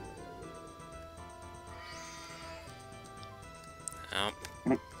 Oh.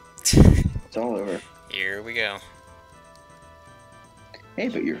 It's all over. Here we go. Hey,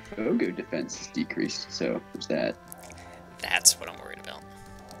 but your Fogo defense is decreased, so there's that. That's what I'm worried about.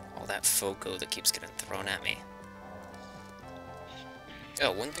 All that Fogo that keeps getting thrown at me.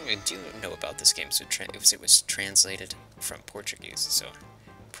 Oh, one thing I do know about this game is it was translated from Portuguese, so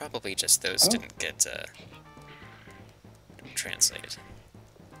probably just those didn't get translated.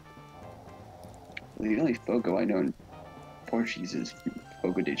 Well, the only Fogo I know in Portuguese is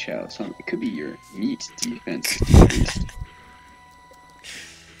Fogo de Chao, so it could be your meat defense decreased.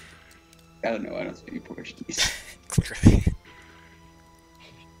 I don't know, I don't speak Portuguese. Clearly.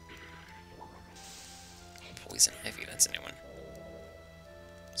 Poison Ivy, that's a new one.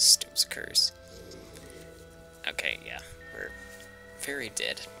 Stoop's Curse. Okay, yeah, we're very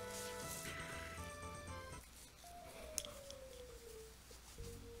dead.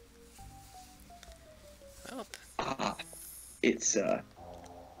 Oh. Ah, it's,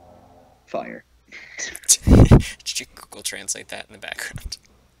 fire. Did you Google Translate that in the background?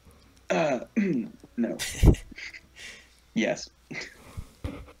 No. Yes.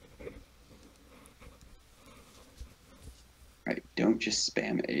 Right, don't just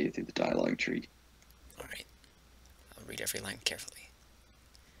spam A through the dialogue tree. Alright. I'll read every line carefully.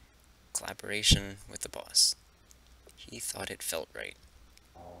 Collaboration with the boss. He thought it felt right.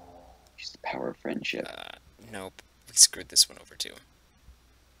 Use the power of friendship. Nope. We screwed this one over too.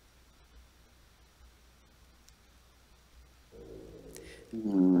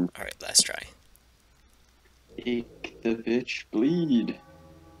 Alright, last try. Make the bitch bleed.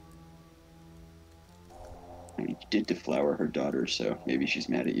 I mean, you did deflower her daughter, so maybe she's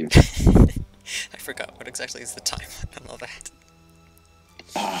mad at you. I forgot what exactly is the time on all that.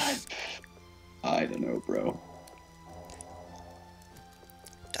 I don't know, bro.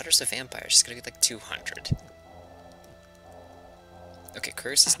 Daughter's a vampire, she's gonna get like 200. Okay,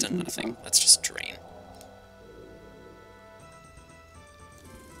 Curse has done nothing. Let's just drain.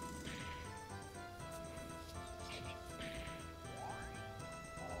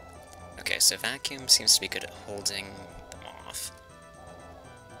 Okay, so Vacuum seems to be good at holding them off.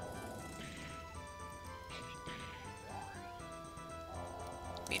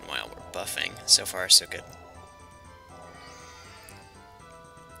 Meanwhile, we're buffing. So far, so good.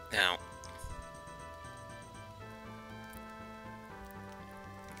 Now...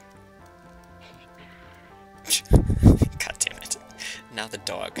 God damn it. Now the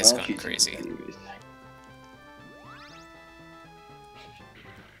dog has gone crazy. Anyways.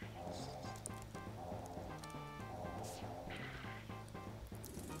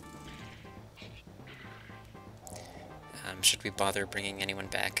 Should we bother bringing anyone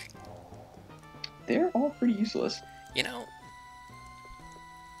back? They're all pretty useless. You know,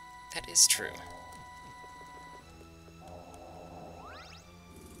 that is true.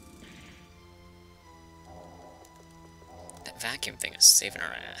 That vacuum thing is saving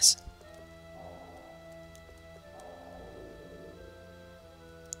our ass.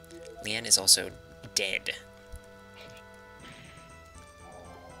 Leanne is also dead.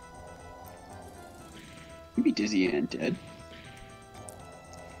 You'd be dizzy and dead.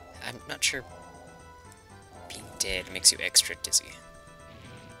 I'm not sure being dead makes you extra dizzy.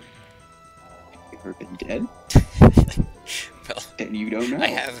 You ever been dead? Well, Then you don't know. I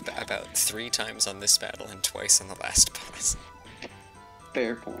have about 3 times on this battle and twice on the last boss.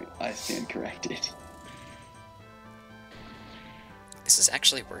 Fair point. I stand corrected. This is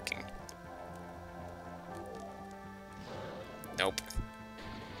actually working. Nope.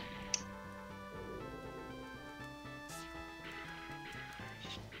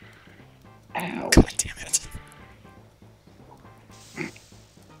 Ow. God damn it.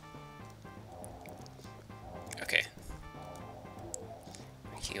 Okay.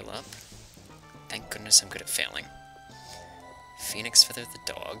 Heal up. Thank goodness I'm good at failing. Phoenix Feather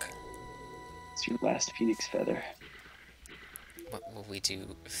the dog. It's your last phoenix feather. What will we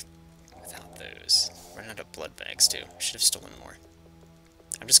do without those? Run out of blood bags, too. Should have stolen more.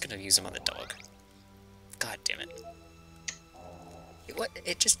 I'm just gonna use them on the dog. God damn it. What?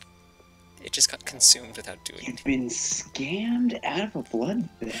 It just got consumed without doing You've been scammed out of a blood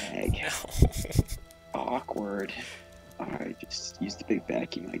bag. No. Awkward. Alright, just use the big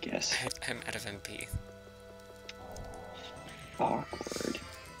vacuum, I guess. I'm out of MP. Awkward.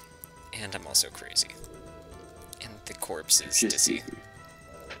 And I'm also crazy. And the corpse is Just dizzy.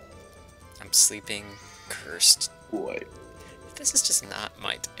 I'm sleeping, cursed. What? This is just not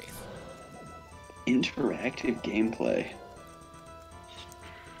my day. Interactive gameplay.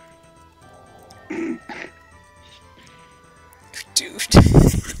 Dude.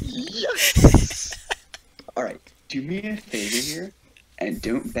 Yes! Alright, do me a favor here, and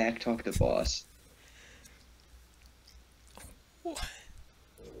don't backtalk the boss.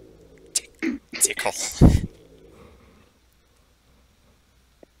 Tickle.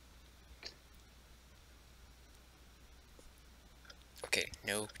 Okay,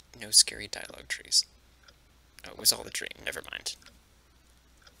 no scary dialogue trees. Oh, it was all a dream, never mind.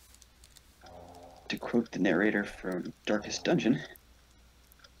 To quote the narrator from Darkest Dungeon,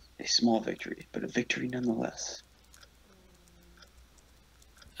 a small victory, but a victory nonetheless.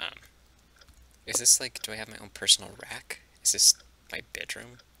 Is this like, do I have my own personal rack? Is this my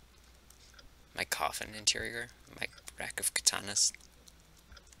bedroom? My coffin interior? My rack of katanas?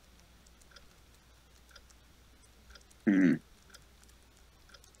 Hmm.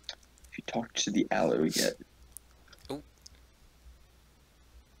 If you talked to the aloe yet. Oh.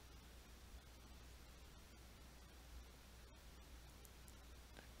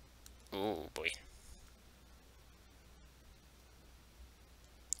 Oh boy.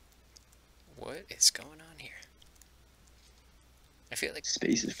 What is going on here? I feel like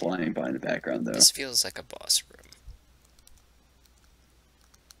Space is flying by in the background, though. this feels like a boss room.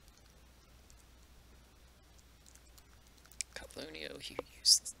 Calunio, you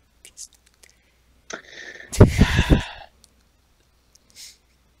use these.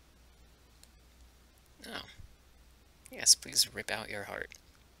 Oh. Yes, please rip out your heart.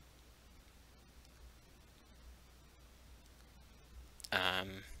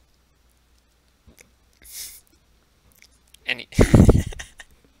 Any.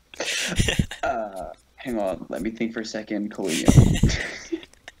 Hang on, let me think for a second, Calunio.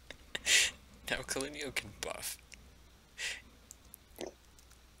 No, Calunio can buff.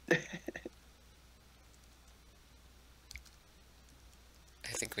 I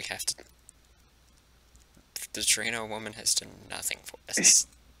think we have to. The Drano woman has done nothing for us.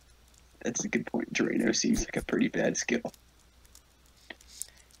 That's a good point. Drano seems like a pretty bad skill.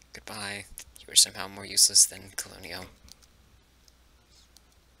 Goodbye. You are somehow more useless than Calunio.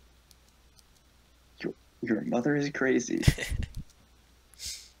 Your mother is crazy.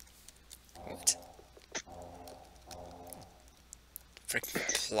 What?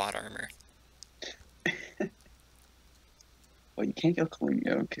 Freaking plot armor. Well, you can't kill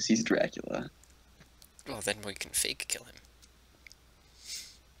Calunio because he's Dracula. Well, then we can fake kill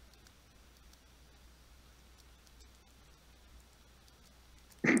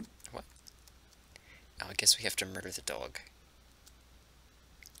him. What? Oh, I guess we have to murder the dog.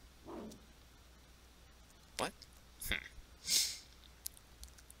 What?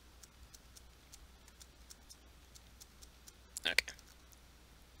 Okay.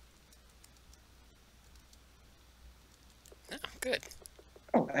 Oh, good.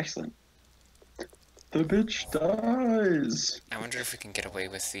 Oh, excellent. The bitch dies! I wonder if we can get away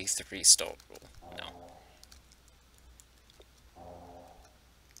with the 3 stall rule. No.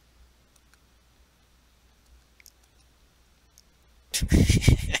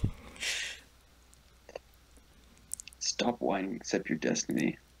 Stop whining, accept your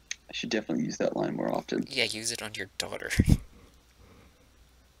destiny. I should definitely use that line more often. Yeah, use it on your daughter.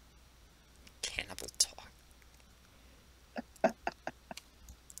 Cannibal talk.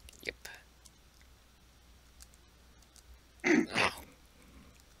 Yep. Oh.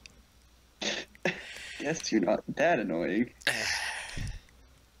 Guess you're not that annoying.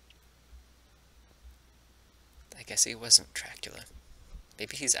 I guess he wasn't Dracula.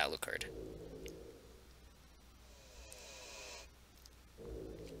 Maybe he's Alucard.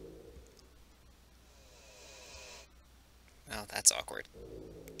 Well, that's awkward.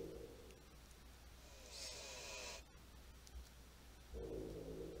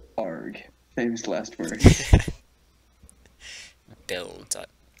 Arg. Famous last word.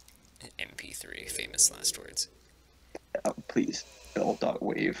 Bill.mp3, famous last words. Oh, please.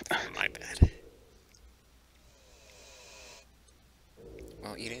 Bell.wave. My bad.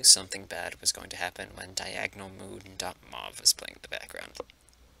 Well, you knew something bad was going to happen when Diagonal Moon and Mauve was playing in the background.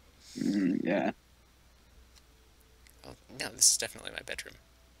 Yeah. Oh, no, this is definitely my bedroom.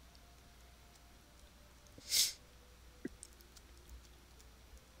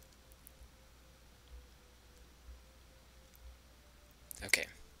 Okay.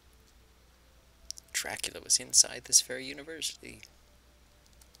 Dracula was inside this very university.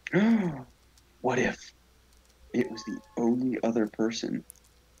 What if it was the only other person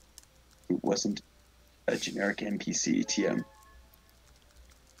who wasn't a generic NPC, TM?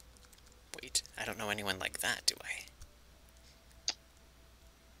 Wait, I don't know anyone like that, do I?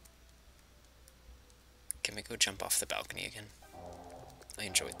 Can we go jump off the balcony again? I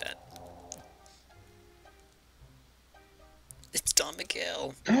enjoyed that. It's Don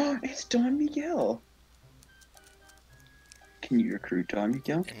Miguel! It's Don Miguel! Can you recruit Don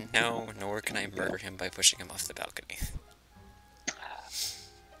Miguel? And no, nor can I murder him by pushing him off the balcony.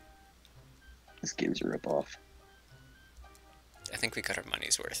 This game's a ripoff. I think we got our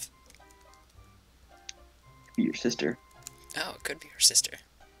money's worth. Be your sister. Oh, it could be her sister.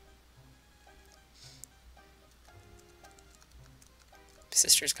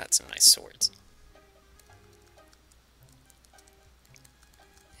 Sister's got some nice swords.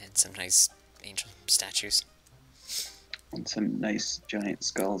 And some nice angel statues. And some nice giant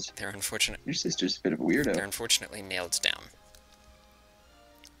skulls. They're unfortunate. Your sister's a bit of a weirdo. They're unfortunately nailed down.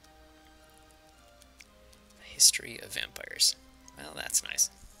 The history of vampires. Well, that's nice.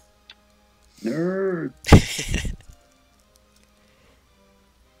 Nerd!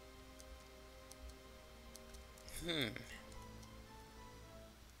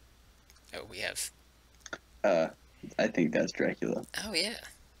 Oh, we have... I think that's Dracula. Oh, yeah.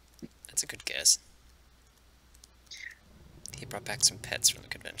 That's a good guess. He brought back some pets from the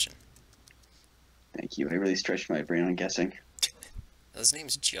convention. Thank you. I really stretched my brain on guessing. His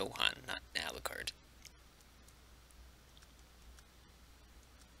name's Johann, not Alucard.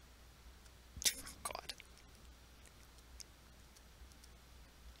 Oh, God.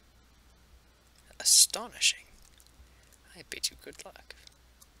 Astonishing. I bid you good luck.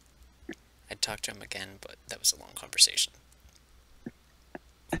 I'd talk to him again, but that was a long conversation.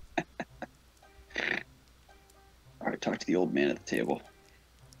 Alright, talk to the old man at the table.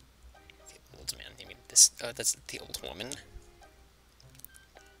 The old man, you mean this? Oh, that's the old woman.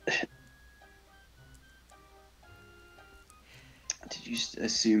 Did you just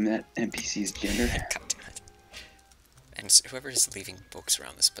assume that NPC's gender? God damn it. And whoever is leaving books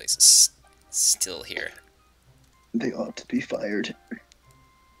around this place is still here. They ought to be fired. Alright,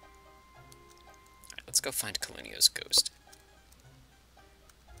 let's go find Calunio's ghost.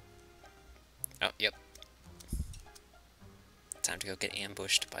 Oh, yep. Time to go get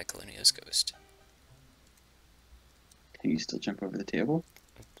ambushed by Calunio's ghost. Can you still jump over the table?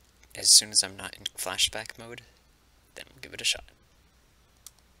 As soon as I'm not in flashback mode, then we'll give it a shot.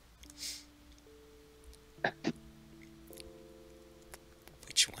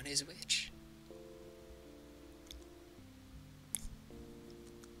 Which one is which?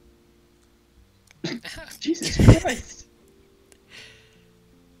 Jesus Christ!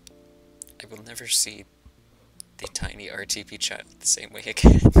 I will never see the tiny RTP child the same way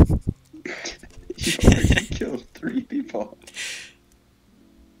again. You already killed 3 people.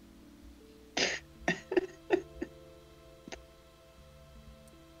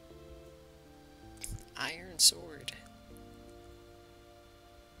 Iron sword.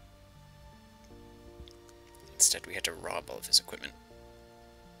 Instead, we had to rob all of his equipment.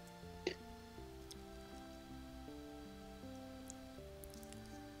 It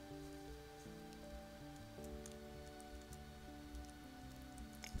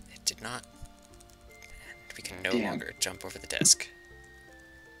did not. And we can no longer jump over the desk.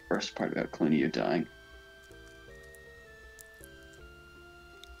 First part about Calunio dying.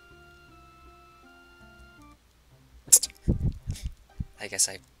 I guess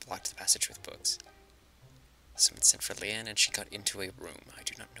I blocked the passage with books. Someone sent for Leanne and she got into a room. I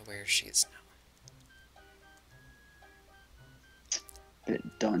do not know where she is now.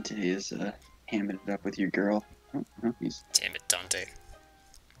 That Dante is hamming it up with your girl. Oh, no, he's... Damn it, Dante.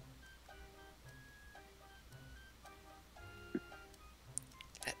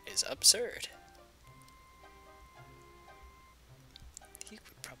 That is absurd. He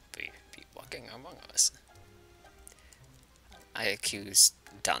would probably be walking among us. I accuse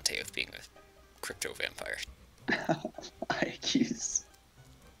Dante of being a crypto vampire. I accuse...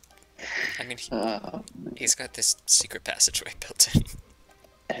 I mean, he's got this secret passageway built in.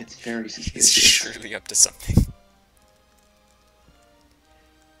 It's very He's suspicious. surely up to something.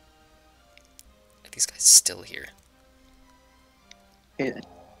 Are these guys still here? Hey,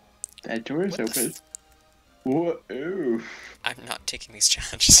 that door is What the open. Whoa! I'm not taking these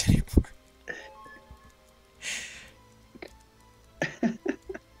challenges anymore.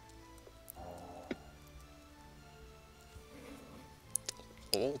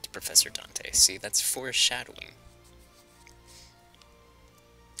 Old Professor Dante. See, that's foreshadowing.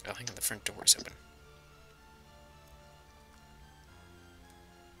 Oh, hang on, the front door is open.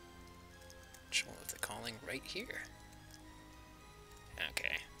 Ritual of the calling right here.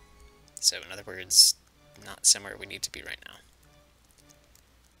 Okay. So, in other words, not somewhere we need to be right now.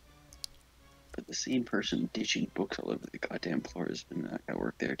 But the same person ditching books all over the goddamn floor has been at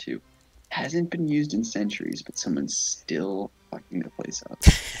work there too. Hasn't been used in centuries, but someone's still fucking the place up.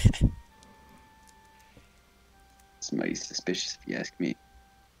 It's mighty suspicious if you ask me.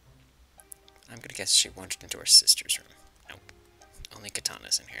 I'm gonna guess she wandered into her sister's room. Nope. Only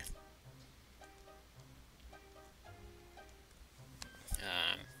Katana's in here.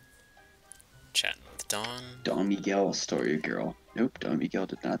 Chatting with Dawn. Don Miguel stole your girl. Nope, Don Miguel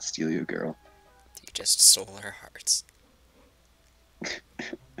did not steal your girl. You just stole our hearts.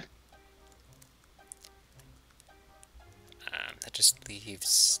 That just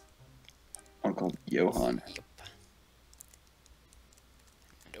leaves... Uncle Johann. Yep.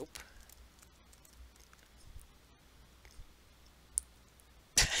 Nope.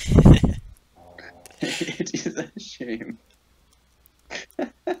 It is a shame.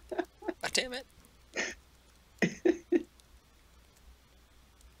 Oh, damn it.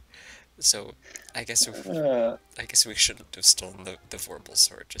 So, I guess we shouldn't have stolen the Vorpal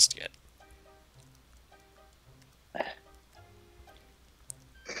sword just yet.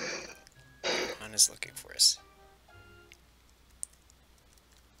 Johann is looking for us.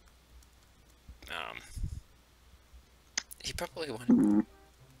 He probably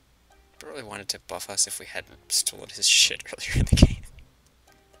wanted to buff us if we hadn't stolen his shit earlier in the game.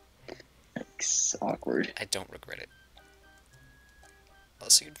 It's awkward. I don't regret it.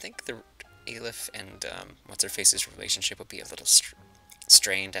 Also, you'd think the Aleph and what's-her-face's relationship would be a little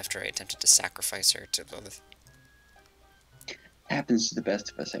strained after I attempted to sacrifice her to Lilith. Happens to the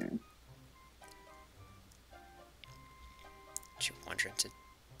best of us, Aaron. Did you wander into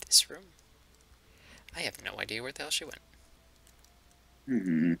this room? I have no idea where the hell she went.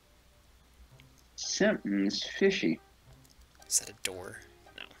 Something's fishy. Is that a door?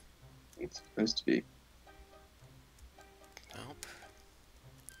 No. It's supposed to be. Nope.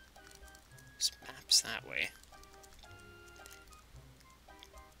 There's maps that way.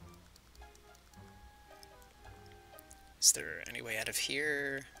 Is there any way out of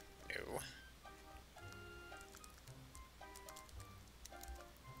here? No.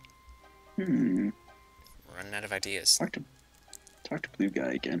 We're running out of ideas. Talk to Blue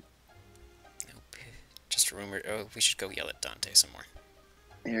Guy again. Nope. Just a rumor. Oh, we should go yell at Dante some more.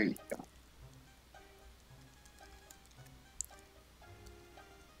 There you go.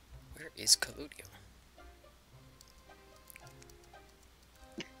 Where is Calunio?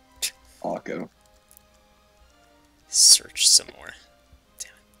 I'll go. Search some more.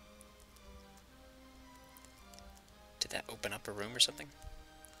 Damn it. Did that open up a room or something?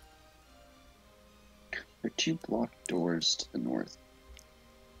 There are 2 blocked doors to the north.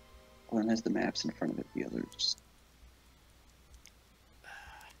 One has the maps in front of it, the other just...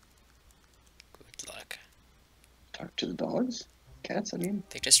 Good luck. Talk to the dogs? Cats, I mean?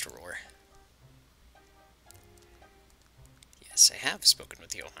 They just roar. Yes, I have spoken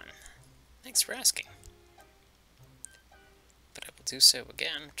with Johann. Thanks for asking. But I will do so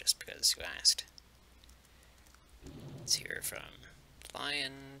again, just because you asked. Let's hear from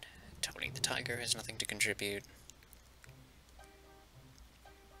Lion. Tony the Tiger has nothing to contribute.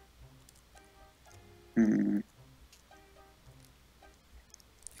 Okay,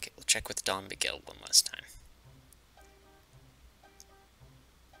 we'll check with Don Miguel one last time.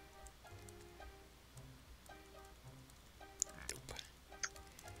 Nope.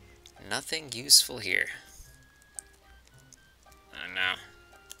 Nothing useful here. Oh no.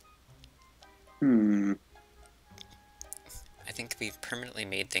 I think we permanently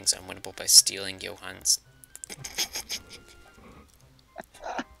made things unwinnable by stealing Johann's...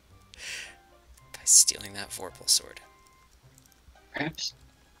 by stealing that Vorpal sword. Perhaps.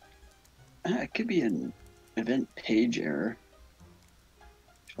 It could be an event page error.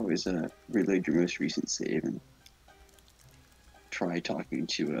 Always reload your most recent save and try talking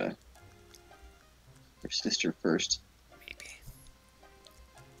to your sister first. Maybe.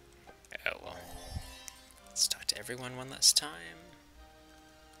 Oh well. Let's talk to everyone one last time.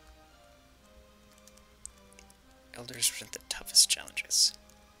 Elders present the toughest challenges.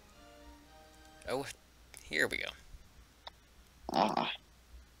 Oh, here we go. Ah.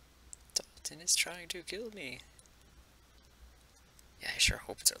 Dalton is trying to kill me. Yeah, I sure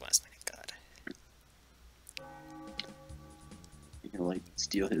hope it's our last minute. God. You can, like,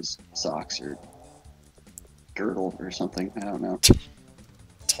 steal his socks or girdle or something. I don't know.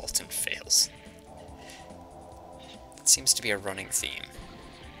 Dalton fails. It seems to be a running theme.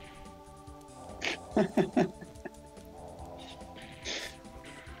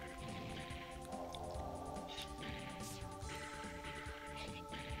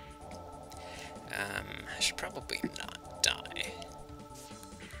 I should probably not die.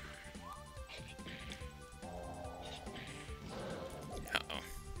 Uh-oh.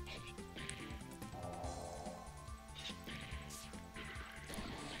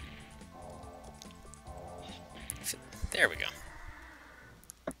 There we go.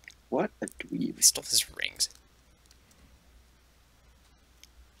 What a dweeb. He stole his rings.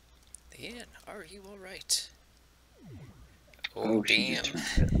 Ian, are you alright? Oh, she damn.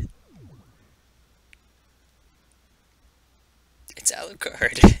 just turned it. It's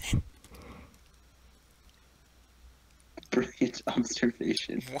Alucard. Brilliant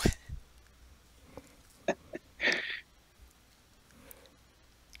observation. What?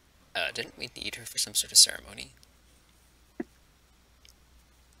 Didn't we need her for some sort of ceremony?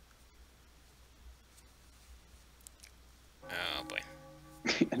 Oh boy.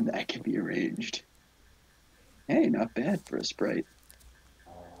 And that can be arranged. Hey, not bad for a sprite.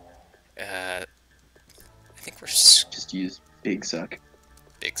 I think we're Just use Big Suck.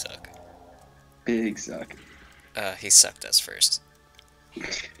 big suck. Big Suck. He sucked us first.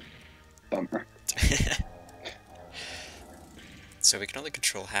 Bummer. So we can only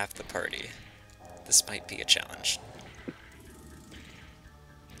control half the party. This might be a challenge.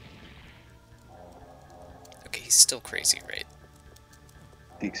 Okay, he's still crazy, right?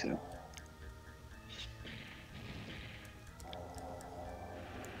 I think so.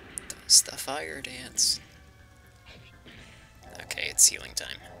 Does the fire dance? Okay, it's healing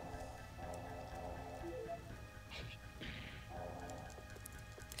time.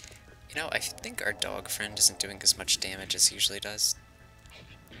 You know, I think our dog friend isn't doing as much damage as he usually does.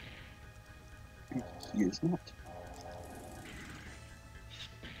 He is not.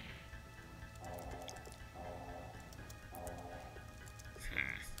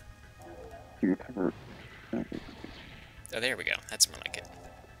 You recover. Oh, there we go. That's more like it.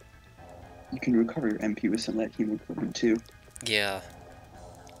 You can recover your MP with some of that hemoglobin too. Yeah.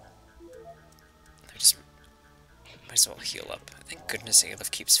 I just might as well heal up. Thank goodness Aleph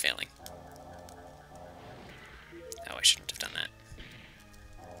keeps failing. Oh, I shouldn't have done that.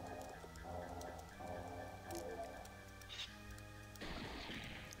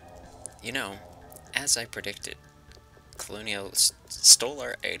 You know, as I predicted, Calunio stole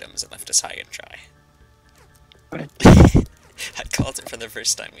our items and left us high and dry. What? I called it for the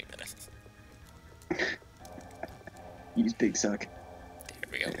first time we met him. Use Big Suck. There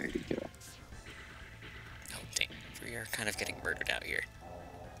we go. There you go. Oh, dang. We are kind of getting murdered out here.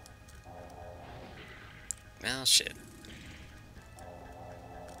 Well, shit.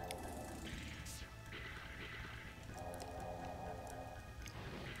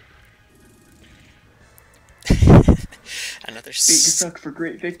 Another Big Suck for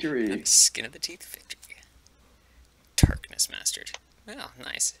great victory. skin of the teeth victory. Darkness mastered. Well,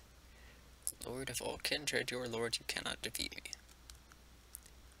 nice. Lord of all kindred, your lord, you cannot defeat me.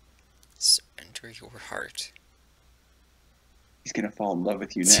 Surrender your heart. He's gonna fall in love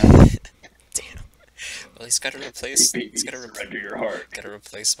with you now. Damn. Well, he's got to replace. Hey, He's got to surrender your heart. Got to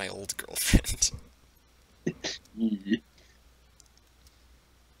replace my old girlfriend. Yeah.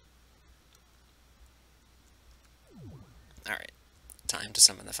 All right, time to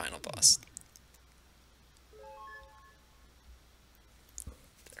summon the final boss.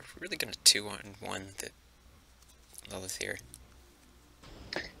 Are we really gonna 2-on-1 the Lilith here?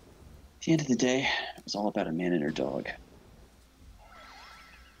 At the end of the day, it was all about a man and her dog.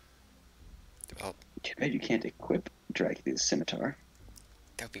 Well, Too bad you can't equip Dracula's scimitar.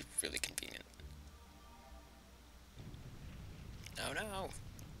 that would be really convenient. Oh no!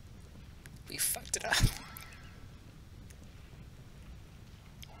 We fucked it up.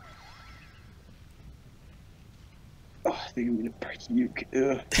 Oh, I think I'm gonna break you.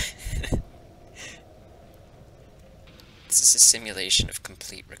 Ugh. This is a simulation of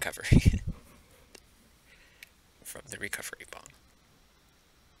complete recovery. From the recovery bomb.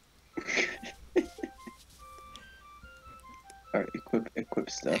 Alright, equip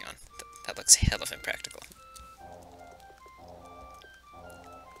stuff. Hang on, that looks hell of impractical.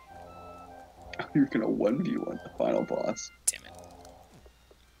 You're gonna 1v1 the final boss. Damn it.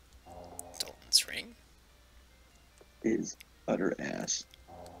 Dalton's ring? Is utter ass.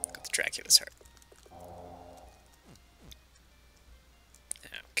 Got the Dracula's heart.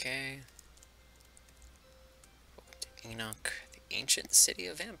 Okay. Enoch, the ancient city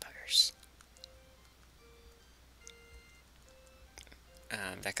of vampires.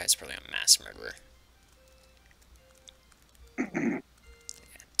 That guy's probably a mass murderer. Yeah,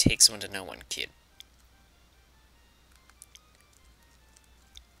 takes one to know one, kid.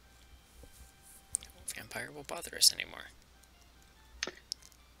 No vampire will bother us anymore.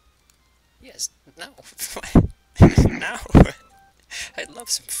 Yes, no. No. I'd love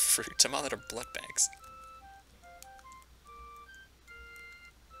some fruit. I'm all out of blood bags.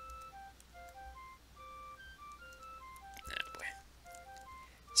 Oh boy.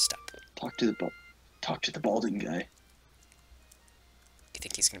 Stop. Talk to the balding guy. You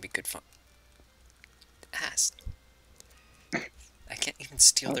think he's gonna be good fun? Ass. I can't even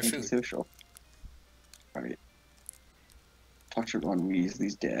steal their food. Social. Alright. Talk to Ron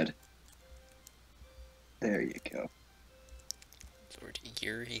Weasley's dad. There you go. Lord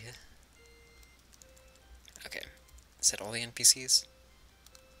Yuri. Okay. Is that all the NPCs?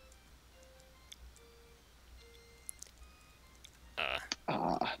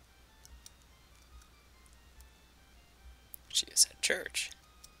 She is at church.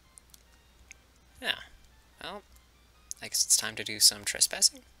 Yeah. Well, I guess it's time to do some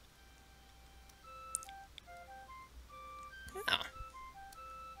trespassing. Yeah.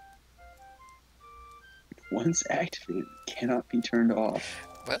 Once activated, it cannot be turned off.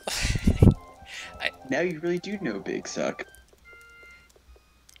 Well, Now you really do know Big Suck.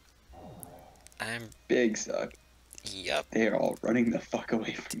 I'm... Big Suck. Yup. They are all running the fuck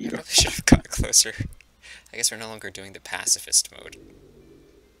away from I you. probably should have got closer. I guess we're no longer doing the pacifist mode.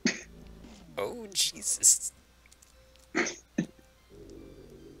 Oh, Jesus. It's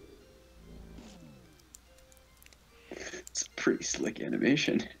a pretty slick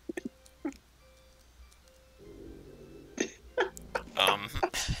animation.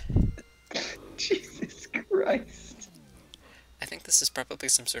 Jesus Christ. I think this is probably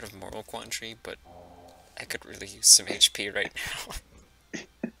some sort of moral quandary, but I could really use some HP right now.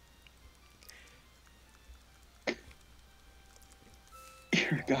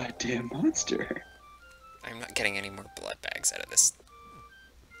 You're a goddamn monster. I'm not getting any more blood bags out of this.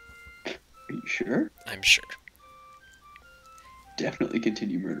 Are you sure? I'm sure. Definitely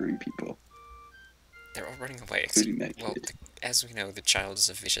continue murdering people. They're all running away. Including that kid. Well, as we know, the child is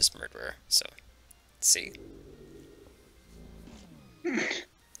a vicious murderer, so... See?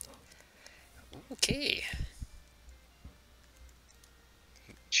 Okay.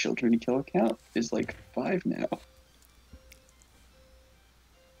 Children kill count is like 5 now.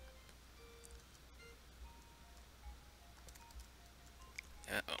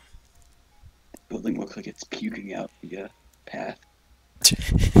 Uh-oh. Building looks like it's puking out the path.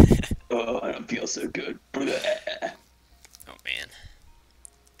 Oh, I don't feel so good. Blech. Oh, man.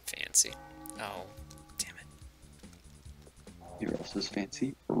 Fancy. Oh, damn it. You know what else is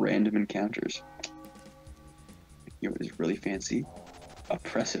fancy? Random encounters. You know what is really fancy?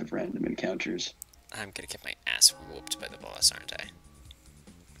 Oppressive random encounters. I'm gonna get my ass whooped by the boss, aren't I?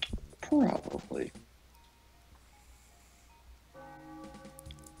 Probably.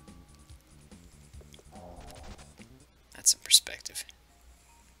 That's some perspective.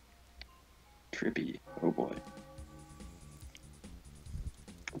 Trippy. Oh boy.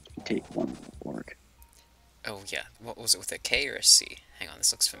 Take one work. Oh, yeah. What was it, with a K or a C? Hang on,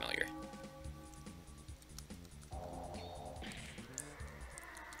 this looks familiar.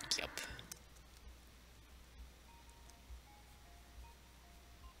 Yup.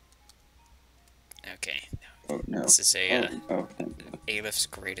 Okay. Oh no. This is a, thank you. Alepht's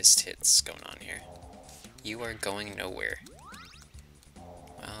greatest hits going on here. You are going nowhere.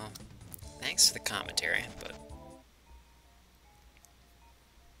 Well, thanks for the commentary, but...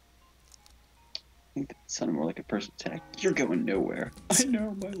 I think that sounded more like a person attack. You're going nowhere. I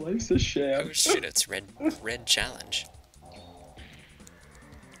know, my life's a sham. Oh shit, it's red challenge.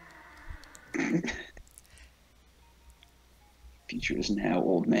 Future is now,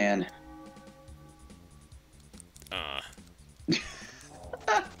 old man.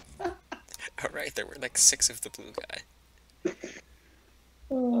 Alright, there were like 6 of the blue guy.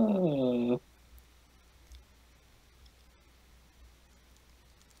 Oh.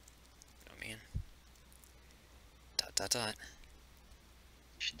 Oh man. Dot dot dot.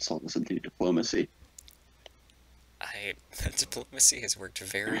 You should solve this through diplomacy. Diplomacy has worked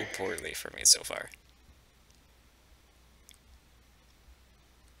very poorly for me so far.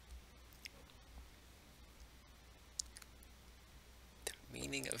 The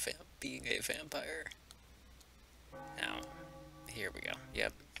meaning of being a vampire. Now, here we go.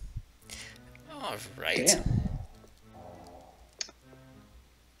 Yep. Alright. Damn.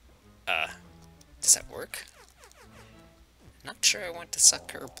 Does that work? Not sure I want to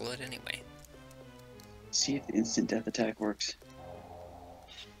suck her blood anyway. See if the instant death attack works.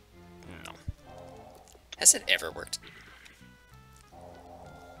 No. Has it ever worked?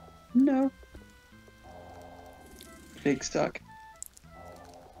 No. Big suck.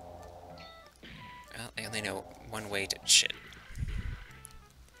 Well, I only know one way to shit.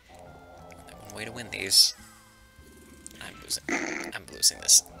 Only one way to win these. I'm losing. I'm losing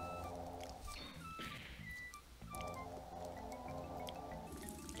this.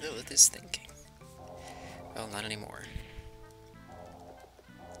 Lilith is thinking. Well, not anymore.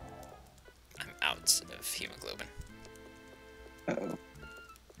 I'm out of hemoglobin. Uh-oh.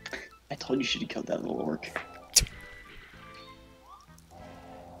 I told you should have killed that little orc.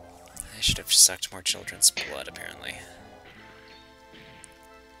 I should have sucked more children's blood, apparently.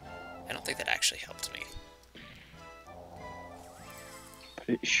 I don't think that actually helped me. But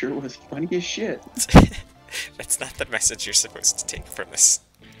it sure was funny as shit. That's not the message you're supposed to take from this.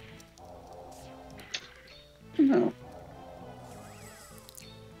 No.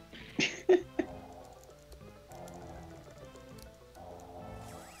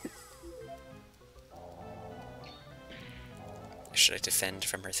 Should I defend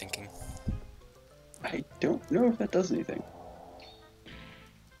from her thinking? I don't know if that does anything.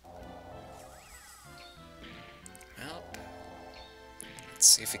 Well, let's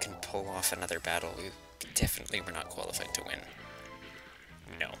see if we can pull off another battle. We definitely were not qualified to win.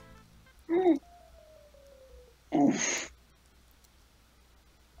 No. Oof.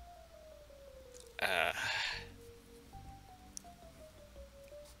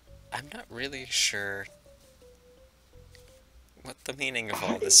 I'm not really sure what the meaning of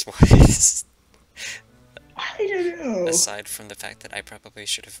all this was. I don't know. Aside from the fact that I probably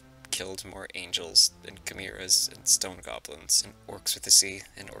should have killed more angels and chimeras and stone goblins and orcs with a C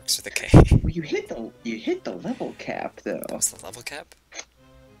and orcs with a K. Well, you hit the level cap though. That was the level cap?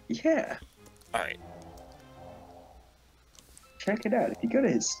 Yeah. Alright. Check it out. If you go to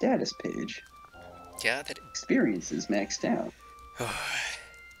his status page, Yeah, that... experience is maxed out.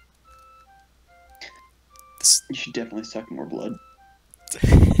 This... You should definitely suck more blood.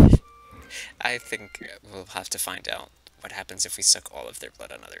 I think we'll have to find out what happens if we suck all of their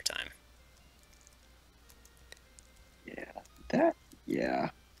blood another time. Yeah.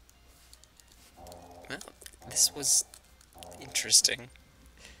 Well, this was interesting.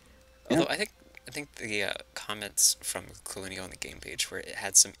 Although I think the comments from Calunio on the game page where it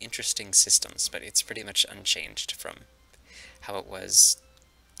had some interesting systems, but it's pretty much unchanged from how it was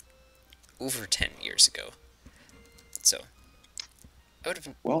over 10 years ago. So, I would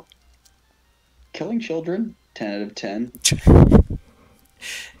have... Well, killing children, 10 out of 10.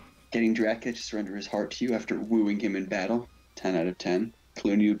 Getting Dracula to surrender his heart to you after wooing him in battle, 10 out of 10.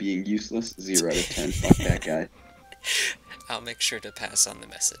 Calunio being useless, 0 out of 10. Fuck that guy. I'll make sure to pass on the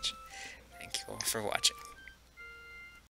message. Thank you all for watching.